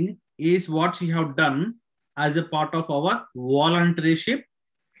particular thing is what she had done as a part of our volunteership.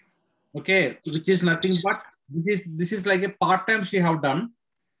 Okay, which is nothing but this is like a part-time she have done.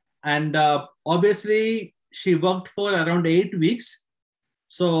 And obviously she worked for around 8 weeks.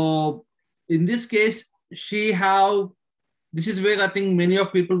 So in this case, this is where I think many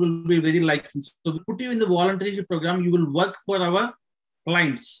of people will be very liking. So we put you in the volunteership program, you will work for our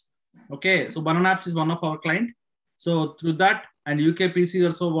clients. Okay, so Banana Apps is one of our clients. So through that, and UKPC is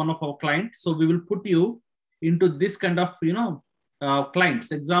also one of our clients. So we will put you into this kind of,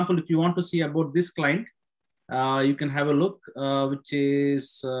 clients. Example, if you want to see about this client, you can have a look, which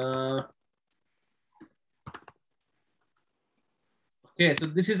is, Okay, so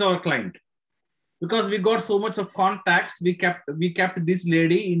this is our client. Because we got so much of contacts, we kept this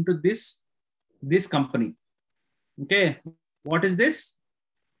lady into this company. Okay, what is this?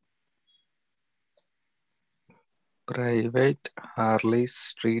 Private Harley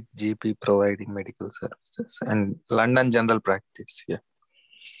Street GP providing medical services and London General Practice. Yeah.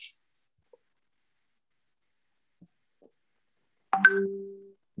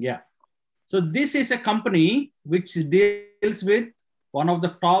 Yeah. So this is a company which deals with one of the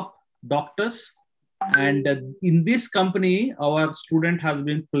top doctors. And in this company, our student has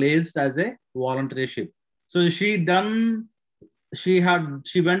been placed as a volunteership. So she went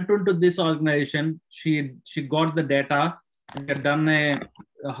into this organization. She got the data and had done a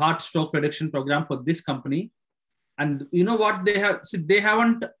heart stroke prediction program for this company. And you know what they have? See, they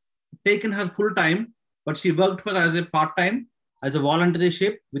haven't taken her full time, but she worked for as a part time, as a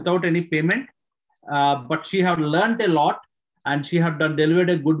volunteership without any payment. But she had learned a lot, and she had delivered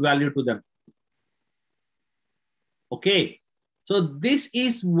a good value to them. Okay, so this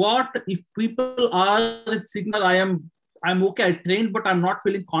is what if people are signal, I'm okay, I trained, but I'm not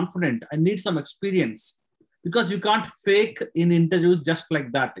feeling confident. I need some experience, because you can't fake in interviews just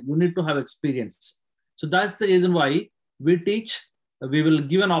like that. You need to have experience. So that's the reason why we teach. We will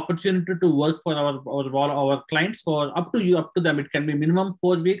give an opportunity to work for our clients for up to them. It can be minimum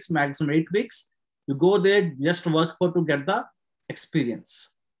 4 weeks, maximum 8 weeks. You go there, just work for to get the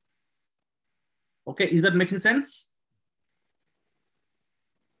experience. Okay, is that making sense?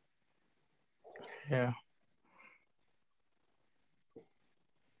 Yeah.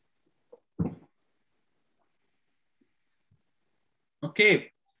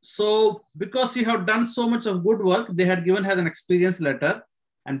 Okay, so because she had done so much of good work, they had given her an experience letter,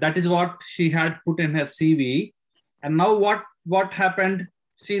 and that is what she had put in her CV. And now what happened?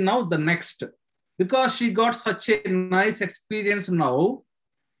 See, now the next, because she got such a nice experience now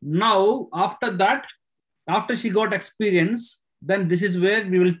after that, after she got experience, then this is where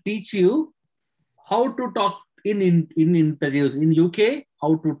we will teach you how to talk in interviews. In UK,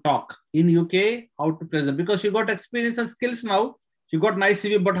 how to talk. In UK, how to present. Because she got experience and skills now. She got nice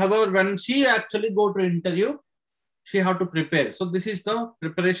CV, but however, when she actually go to interview, she have to prepare. So this is the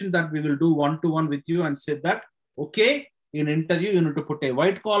preparation that we will do one-to-one with you, and say that, okay, in interview, you need to put a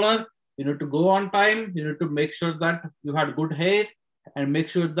white collar, you need to go on time, you need to make sure that you had good hair, and make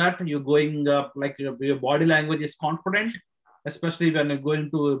sure that you're going like your body language is confident, especially when you're going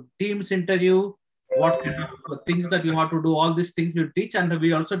to a Teams interview, what kind of things that you have to do, all these things we teach. And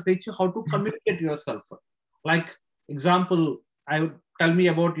we also teach you how to communicate yourself. Like example, I would tell me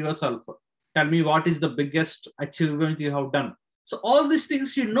about yourself. Tell me what is the biggest achievement you have done. So all these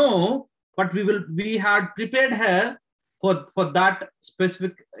things you know, but we had prepared her for that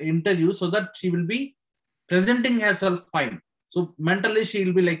specific interview, so that she will be presenting herself fine. So mentally she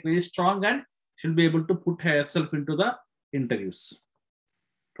will be like very strong, and she'll be able to put herself into the interviews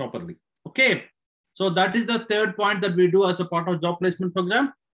properly. Okay. So that is the third point that we do as a part of job placement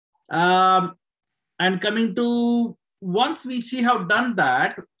program. And coming to, once she have done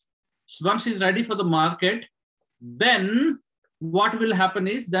that, once she's ready for the market, then what will happen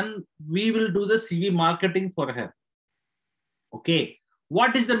is, then we will do the CV marketing for her. Okay.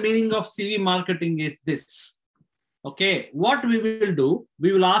 What is the meaning of CV marketing is this. Okay. What we will do,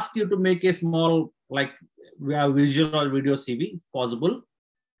 we will ask you to make a small, like visual or video CV if possible.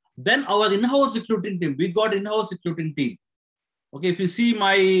 Then our in-house recruiting team, we got in-house recruiting team. Okay. If you see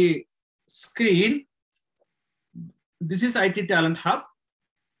my screen, this is IT Talent Hub.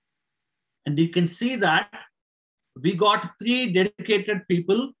 And you can see that we got 3 dedicated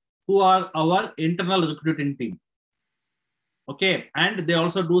people who are our internal recruiting team. Okay. And they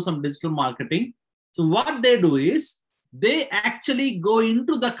also do some digital marketing. So what they do is, they actually go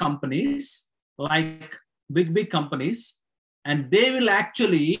into the companies, like big companies, and they will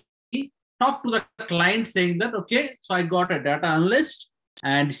actually talk to the client saying that, okay, so I got a data analyst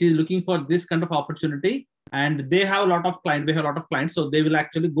and she's looking for this kind of opportunity, and they have a lot of clients. So they will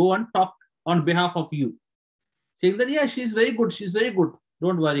actually go and talk on behalf of you, saying that, yeah, she's very good.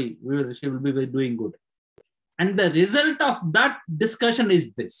 Don't worry, she will be doing good. And the result of that discussion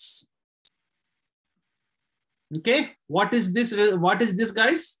is this. Okay, what is this? What is this,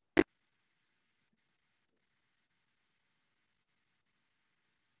 guys?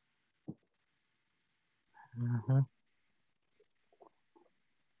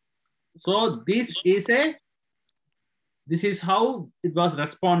 So this is how it was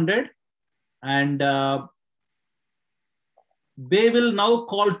responded, and they will now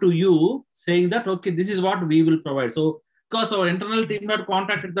call to you saying that, okay, this is what we will provide. So because our internal team had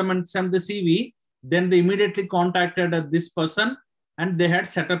contacted them and sent the CV, then they immediately contacted this person and they had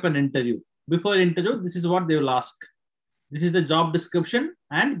set up an interview. Before interview, this is what they will ask. This is the job description,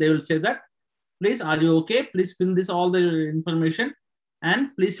 and they will say that, please, are you okay? Please fill this all the information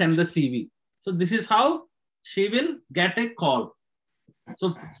and please send the CV. So this is how she will get a call.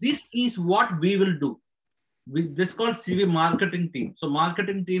 So this is what we will do. This is called CV marketing team. So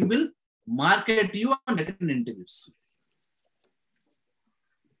marketing team will market you and get in interviews.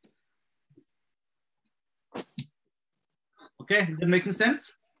 Okay, is that making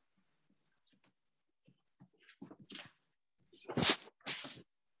sense?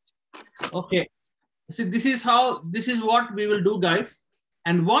 Okay. See, this is what we will do, guys.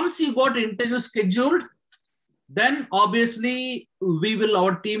 And once you got interview scheduled, then obviously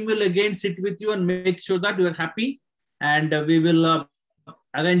our team will again sit with you and make sure that you are happy, and we will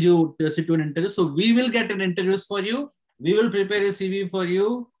arrange you to sit to an interview. So we will get an interviews for you. We will prepare a CV for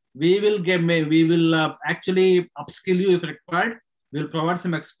you. We will actually upskill you if required. We'll provide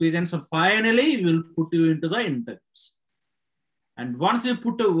some experience, and finally we'll put you into the interviews. And once we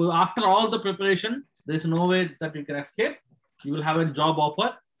after all the preparation, there's no way that you can escape. You will have a job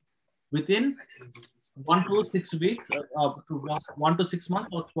offer within 1 to 6 weeks, 1 to 6 months,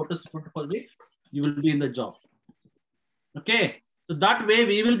 or 4 to 24 weeks. You will be in the job. Okay, so that way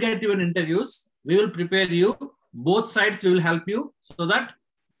we will get you in interviews. We will prepare you. Both sides we will help you, so that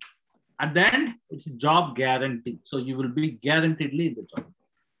at the end it's a job guarantee. So you will be guaranteedly in the job.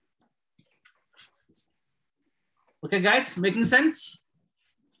 Okay, guys, making sense?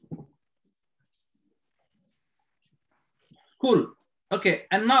 Cool. Okay,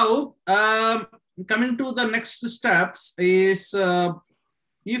 and now coming to the next steps is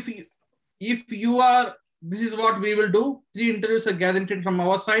if you are, this is what we will do. 3 interviews are guaranteed from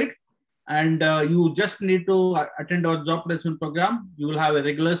our side, and you just need to attend our job placement program. You will have a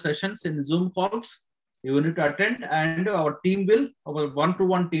regular sessions in Zoom calls. You will need to attend, and our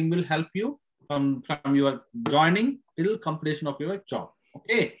one-to-one team will help you from your joining till completion of your job.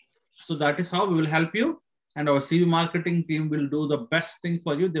 Okay, so that is how we will help you. And our CV marketing team will do the best thing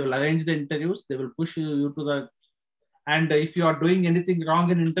for you. They will arrange the interviews. They will push you to the, and if you are doing anything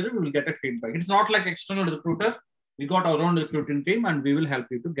wrong in interview, we will get a feedback. It's not like external recruiter. We got our own recruiting team, and we will help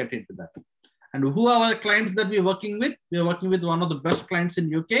you to get into that. And who are our clients that we're working with? We are working with one of the best clients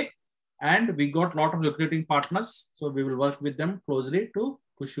in UK, and we got a lot of recruiting partners. So we will work with them closely to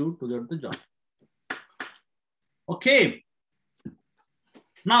push you to get the job. Okay.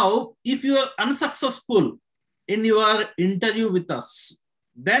 Now, if you are unsuccessful in your interview with us,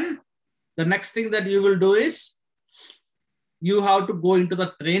 then the next thing that you will do is you have to go into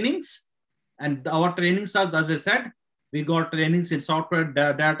the trainings. And our trainings are, as I said, we got trainings in software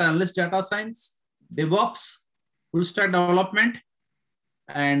data analyst, data science, DevOps, full stack development,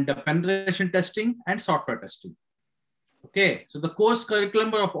 and penetration testing and software testing. Okay, so the course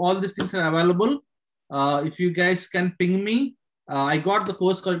curriculum of all these things are available. If you guys can ping me, I got the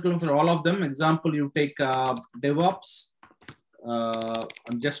course curriculum for all of them. Example, you take DevOps.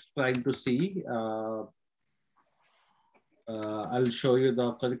 I'm just trying to see. I'll show you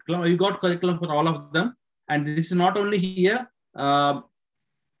the curriculum. You got curriculum for all of them. And this is not only here. Our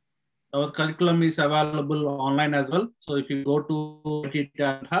curriculum is available online as well. So if you go to IT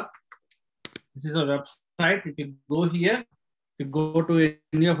Talent Hub, this is our website. If you go here, if you go to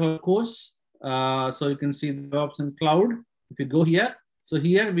any of our course, so you can see DevOps and Cloud. If you go here, so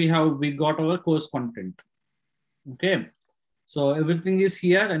here we got our course content. Okay, so everything is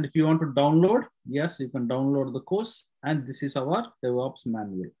here, and if you want to download, yes, you can download the course, and this is our DevOps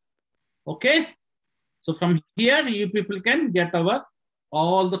manual. Okay, so from here you people can get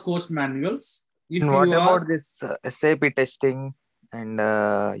all the course manuals. If and what about this SAP testing? And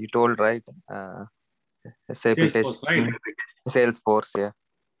you told, right? SAP Salesforce, testing, right? Salesforce, yeah.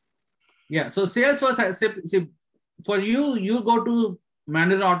 Yeah, so Salesforce, see, for you go to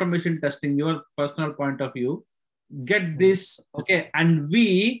manual automation testing, your personal point of view, get this, okay, and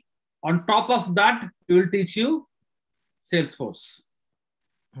we, on top of that, we will teach you Salesforce.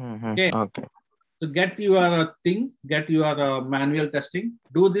 Okay. Okay. So get your thing, get your manual testing,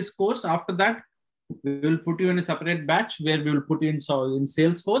 do this course. After that, we will put you in a separate batch where we will put you in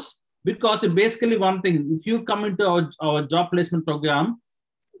Salesforce, because basically one thing, if you come into our job placement program,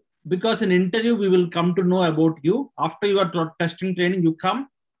 because in interview, we will come to know about you. After your testing training, you come,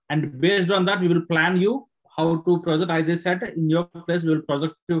 and based on that, we will plan you how to project. As I said, in your place, we will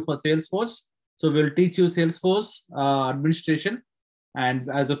project you for Salesforce. So we'll teach you Salesforce administration, and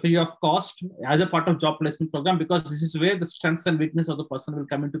as a free of cost, as a part of job placement program, because this is where the strengths and weakness of the person will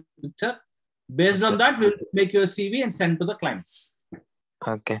come into picture. Based on that, we'll make your CV and send to the clients.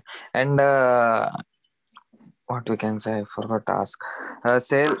 Okay. And what we can say, I forgot to ask.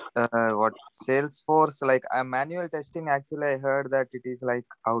 What Salesforce, like manual testing, actually I heard that it is like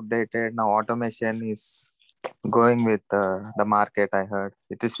outdated now. Automation is going with the market. I heard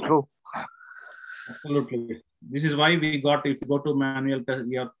it is true. Absolutely. This is why we got, if you go to manual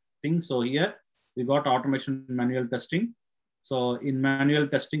your thing, so here we got automation manual testing. So in manual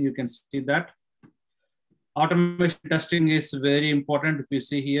testing, you can see that automation testing is very important. If you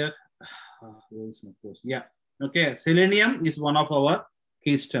see here, yeah, okay, Selenium is one of our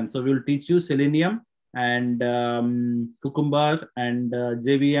key strengths. So we will teach you Selenium and Cucumber and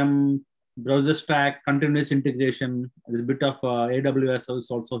JVM, browser stack, continuous integration. There's a bit of AWS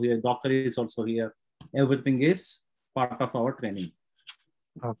is also here, Docker is also here. Everything is part of our training.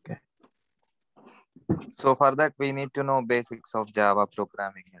 Okay. So for that, we need to know basics of Java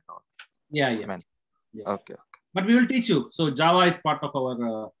programming and all. Yeah. Okay. But we will teach you. So Java is part of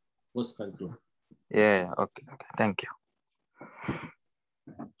our course curriculum. Yeah. Okay. Thank you.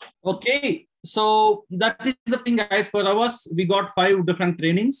 Okay. So that is the thing, guys. For us, we got 5 different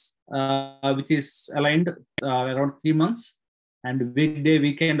trainings, which is aligned around 3 months, and weekday,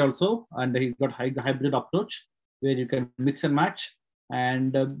 weekend also. And he got hybrid approach where you can mix and match.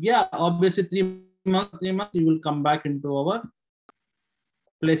 And obviously 3 months, you will come back into our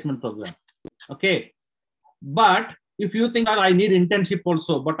placement program. Okay. But if you think that I need internship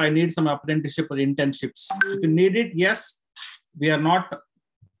also, but I need some apprenticeship or internships, if you need it, yes, we are not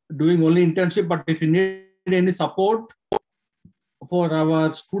doing only internship, but if you need any support for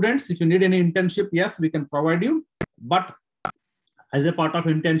our students, if you need any internship, yes, we can provide you. But as a part of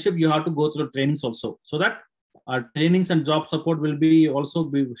internship, you have to go through trainings also, so that our trainings and job support will be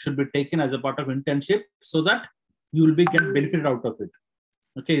also should be taken as a part of internship, so that you will be get benefited out of it.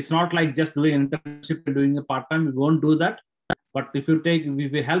 Okay, it's not like just doing an internship and doing a part-time. We won't do that. But if you take, we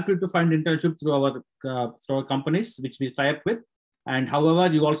will help you to find internship through our companies, which we tie up with. And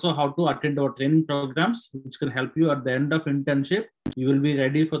however, you also have to attend our training programs, which can help you at the end of internship. You will be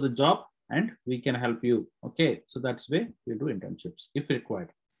ready for the job and we can help you. Okay, so that's why we do internships if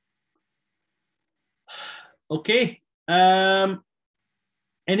required. Okay. Any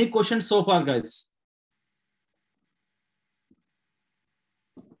questions so far, guys?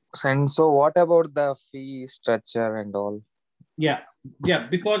 And so what about the fee structure and all? Yeah.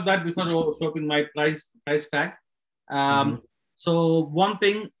 Because I was showing my price tag. So one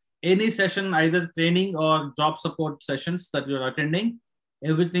thing, any session, either training or job support sessions that you're attending,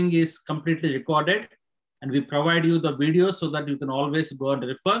 everything is completely recorded, and we provide you the videos so that you can always go and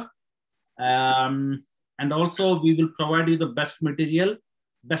refer. And also we will provide you the best material,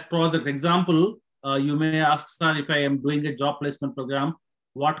 best project. Example, you may ask, sir, if I am doing a job placement program,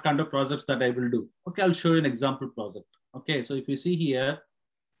 what kind of projects that I will do? Okay, I'll show you an example project. Okay, so if you see here,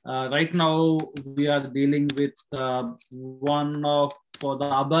 right now we are dealing with one of for the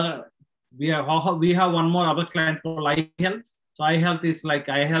other. We have one more other client called iHealth. So iHealth is like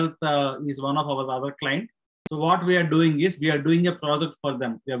iHealth is one of our other client. So what we are doing is we are doing a project for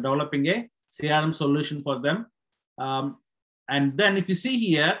them. We are developing a CRM solution for them. And then if you see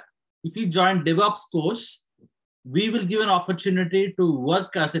here, if you join DevOps course, we will give an opportunity to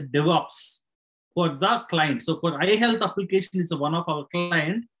work as a DevOps for the client. So for iHealth application is one of our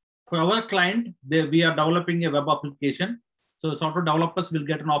client. For our client, we are developing a web application. So software developers will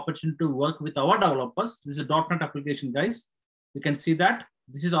get an opportunity to work with our developers. This is a .NET application, guys. You can see that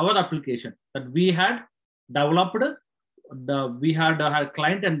this is our application that we had developed. We had a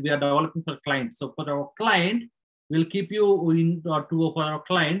client and we are developing for client. So for our client, we'll keep you in for our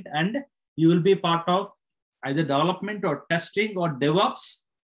client, and you will be part of either development or testing or DevOps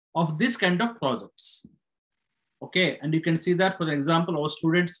of this kind of projects. Okay, and you can see that, for example, our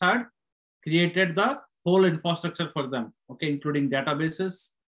students had created the whole infrastructure for them, okay, including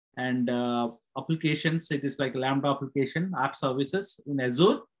databases and applications. It is like Lambda application, app services in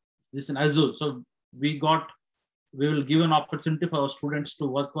Azure. This is in Azure. So we will give an opportunity for our students to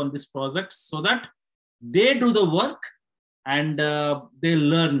work on these projects so that they do the work and they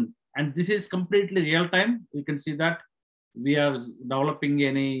learn. And this is completely real time. You can see that we are developing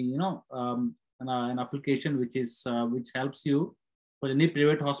an application which helps you for any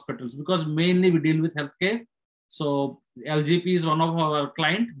private hospitals, because mainly we deal with healthcare. So LGP is one of our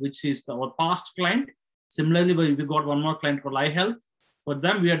client, which is our past client. Similarly, we got one more client called iHealth. For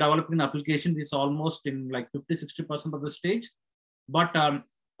them, we are developing an application. It's almost in like 50-60% of the stage. But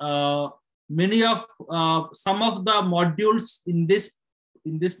many of some of the modules in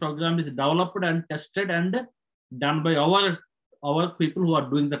this program is developed and tested and done by our people who are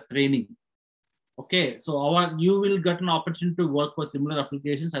doing the training. Okay, so you will get an opportunity to work for similar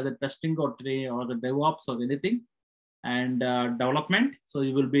applications, either testing or the DevOps or anything, and development. So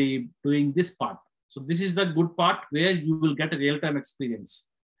you will be doing this part. So this is the good part where you will get a real-time experience.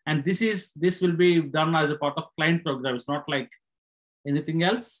 And this will be done as a part of client program. It's not like anything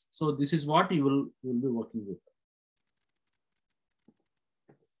else. So this is what you will be working with.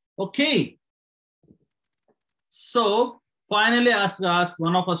 Okay. So finally, ask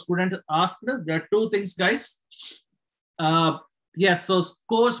one of our students asked, there are two things, guys. Yes, so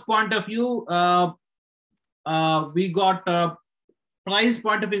course point of view, we got price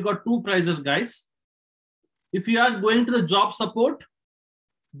point of view, we got two prices, guys. If you are going to the job support,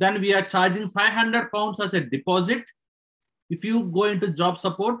 then we are charging £500 as a deposit. If you go into job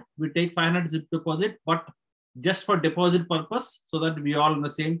support, we take 500 deposit, but just for deposit purpose, so that we are all on the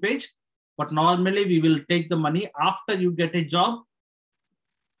same page. But normally we will take the money after you get a job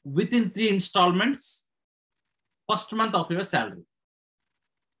within 3 installments, first month of your salary.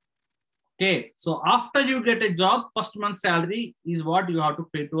 Okay, so after you get a job, first month salary is what you have to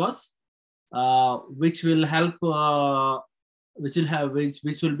pay to us, which will help, which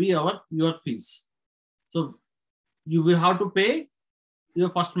will be your fees. So you will have to pay your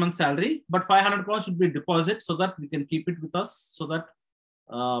first month salary, but £500 should be deposit so that we can keep it with us. So that,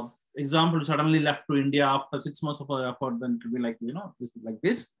 example, you suddenly left to India after 6 months of effort, then it will be like, this is like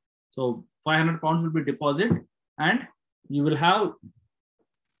this. So £500 will be deposit, and you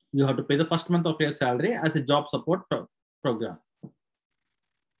have to pay the first month of your salary as a job support program.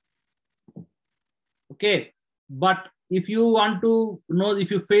 Okay, but if you want to know, if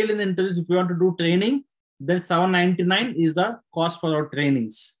you fail in the interviews, if you want to do training, then $799 is the cost for our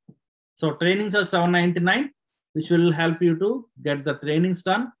trainings. So trainings are $799, which will help you to get the trainings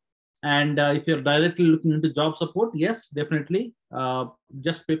done. And if you're directly looking into job support, yes, definitely,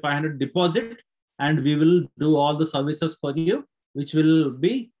 just pay 500 deposit, and we will do all the services for you, which will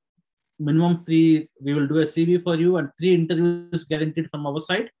be minimum 3. We will do a CV for you and 3 interviews guaranteed from our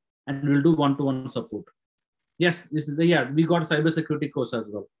side, and we'll do one-to-one support. Yes, this is we got cybersecurity course as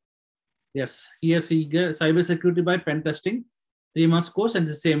well. Yes, here see cybersecurity by pen testing, 3 months course, and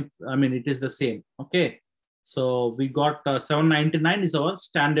the same. I mean, it is the same. Okay, so we got $799 is our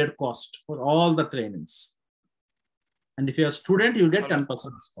standard cost for all the trainings. And if you're a student, you get 10%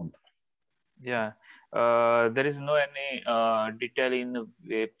 discount. Yeah, there is no any detail in the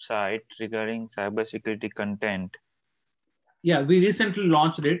website regarding cybersecurity content. Yeah, we recently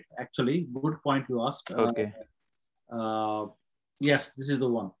launched it. Actually, good point you asked. Okay. Yes, this is the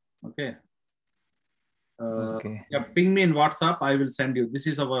one. Okay. Okay. Yeah, ping me in WhatsApp. I will send you. This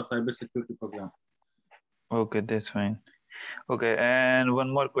is our cybersecurity program. Okay, that's fine. Okay, and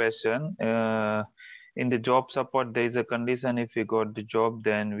one more question. In the job support, there is a condition. If we got the job,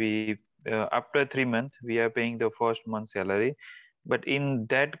 then we after 3 months we are paying the first month salary. But in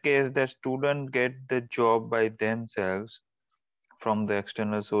that case, the student get the job by themselves from the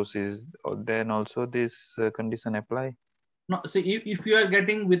external sources. Then also this condition apply. No, see, if you are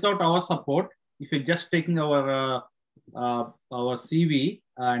getting without our support, if you're just taking our CV,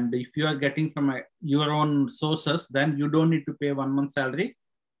 and if you are getting from your own sources, then you don't need to pay 1 month salary.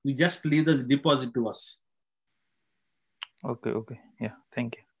 We just leave the deposit to us. Okay. Yeah,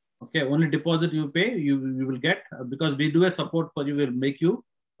 thank you. Okay, only deposit you pay, you will get, because we do a support for you, will make you.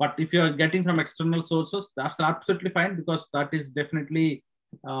 But if you are getting from external sources, that's absolutely fine, because that is definitely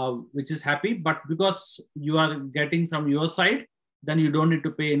which is happy. But because you are getting from your side, then you don't need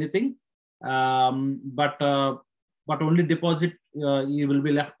to pay anything. But only deposit you will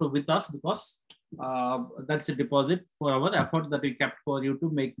be left with us, because that's a deposit for our effort that we kept for you to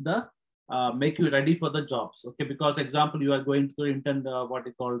make you ready for the jobs. Okay, because example, you are going to intern what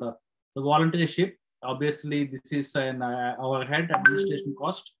you call the volunteership. Obviously, this is an overhead administration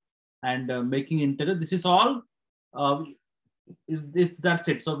cost, and making interview. This is all. That's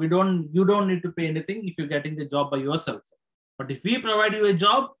it. So you don't need to pay anything if you're getting the job by yourself. But if we provide you a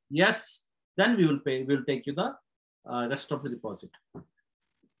job, yes, then we will pay. We'll take you the rest of the deposit.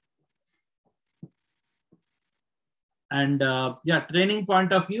 And training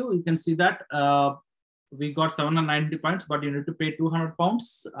point of view, you can see that we got 790 points, but you need to pay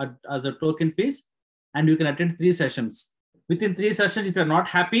 £200 as a token fees, and you can attend 3 sessions. Within 3 sessions, if you're not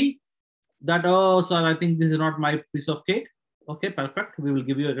happy, that, oh, sir, I think this is not my piece of cake. Okay, perfect. We will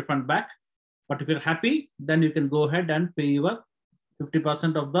give you a refund back. But if you're happy, then you can go ahead and pay your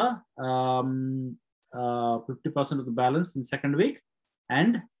 50% of the 50% of the balance in second week,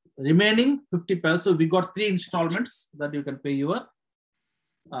 and remaining 50%. So we got 3 installments that you can pay your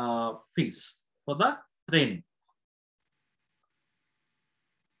fees for the training.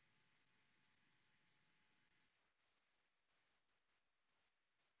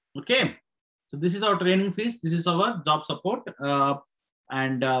 Okay. So this is our training fees. This is our job support.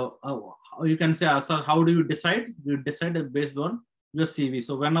 And you can say, sir, how do you decide? You decide based on your CV.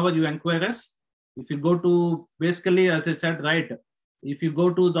 So whenever you inquire us, if you go to, basically, as I said, right, if you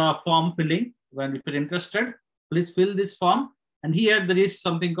go to the form filling, if you're interested, please fill this form. And here there is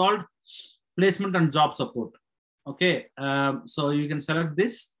something called placement and job support. Okay. So you can select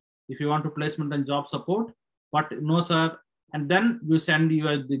this if you want to placement and job support. But no, sir. And then you send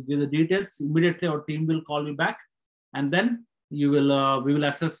the details. Immediately our team will call you back, and then we will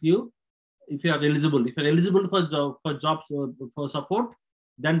assess you if you are eligible. If you're eligible for jobs for support,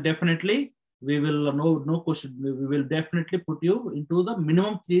 then definitely we will no question. We will definitely put you into the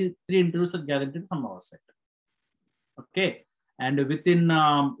minimum three interviews are guaranteed from our side. Okay, and within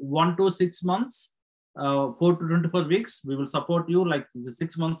 1 to 6 months, 4 to 24 weeks, we will support you like the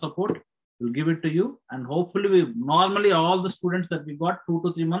 6 month support. We'll give it to you, and hopefully normally all the students that we got 2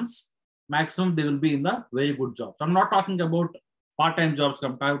 to 3 months maximum, they will be in the very good jobs. I'm not talking about part-time jobs.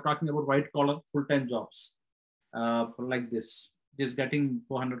 I'm talking about white-collar full-time jobs like this. Just getting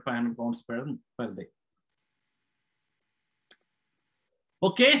 400, 500 pounds per day.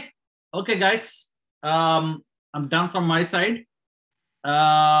 Okay, guys. I'm done from my side.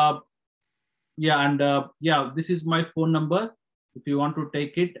 Yeah, and this is my phone number. If you want to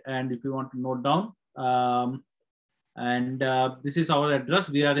take it and if you want to note down, this is our address.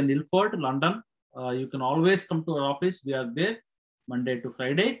 We are in Ilford, London. You can always come to our office. We are there Monday to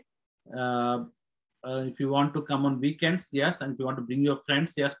Friday. If you want to come on weekends, yes, and if you want to bring your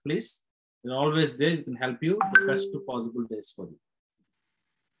friends, yes, please. We're always there. We can help you the best possible days for you.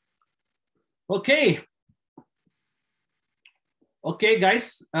 Okay. Okay,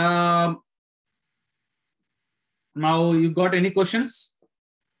 guys. Now, you got any questions?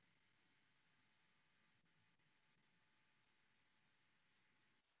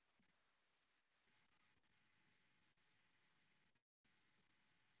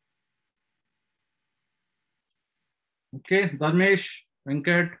 Okay, Dharmesh,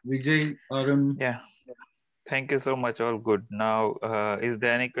 Venkat, Vijay, Arun. Yeah. Thank you so much. All good. Now, is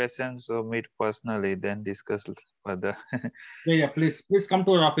there any questions? So meet personally, then discuss further. Yeah. Please come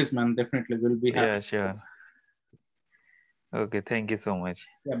to our office, man. Definitely, we'll be happy. Yeah, sure. Okay, thank you so much.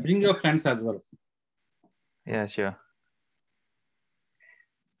 Yeah, bring your friends as well. Yeah, sure.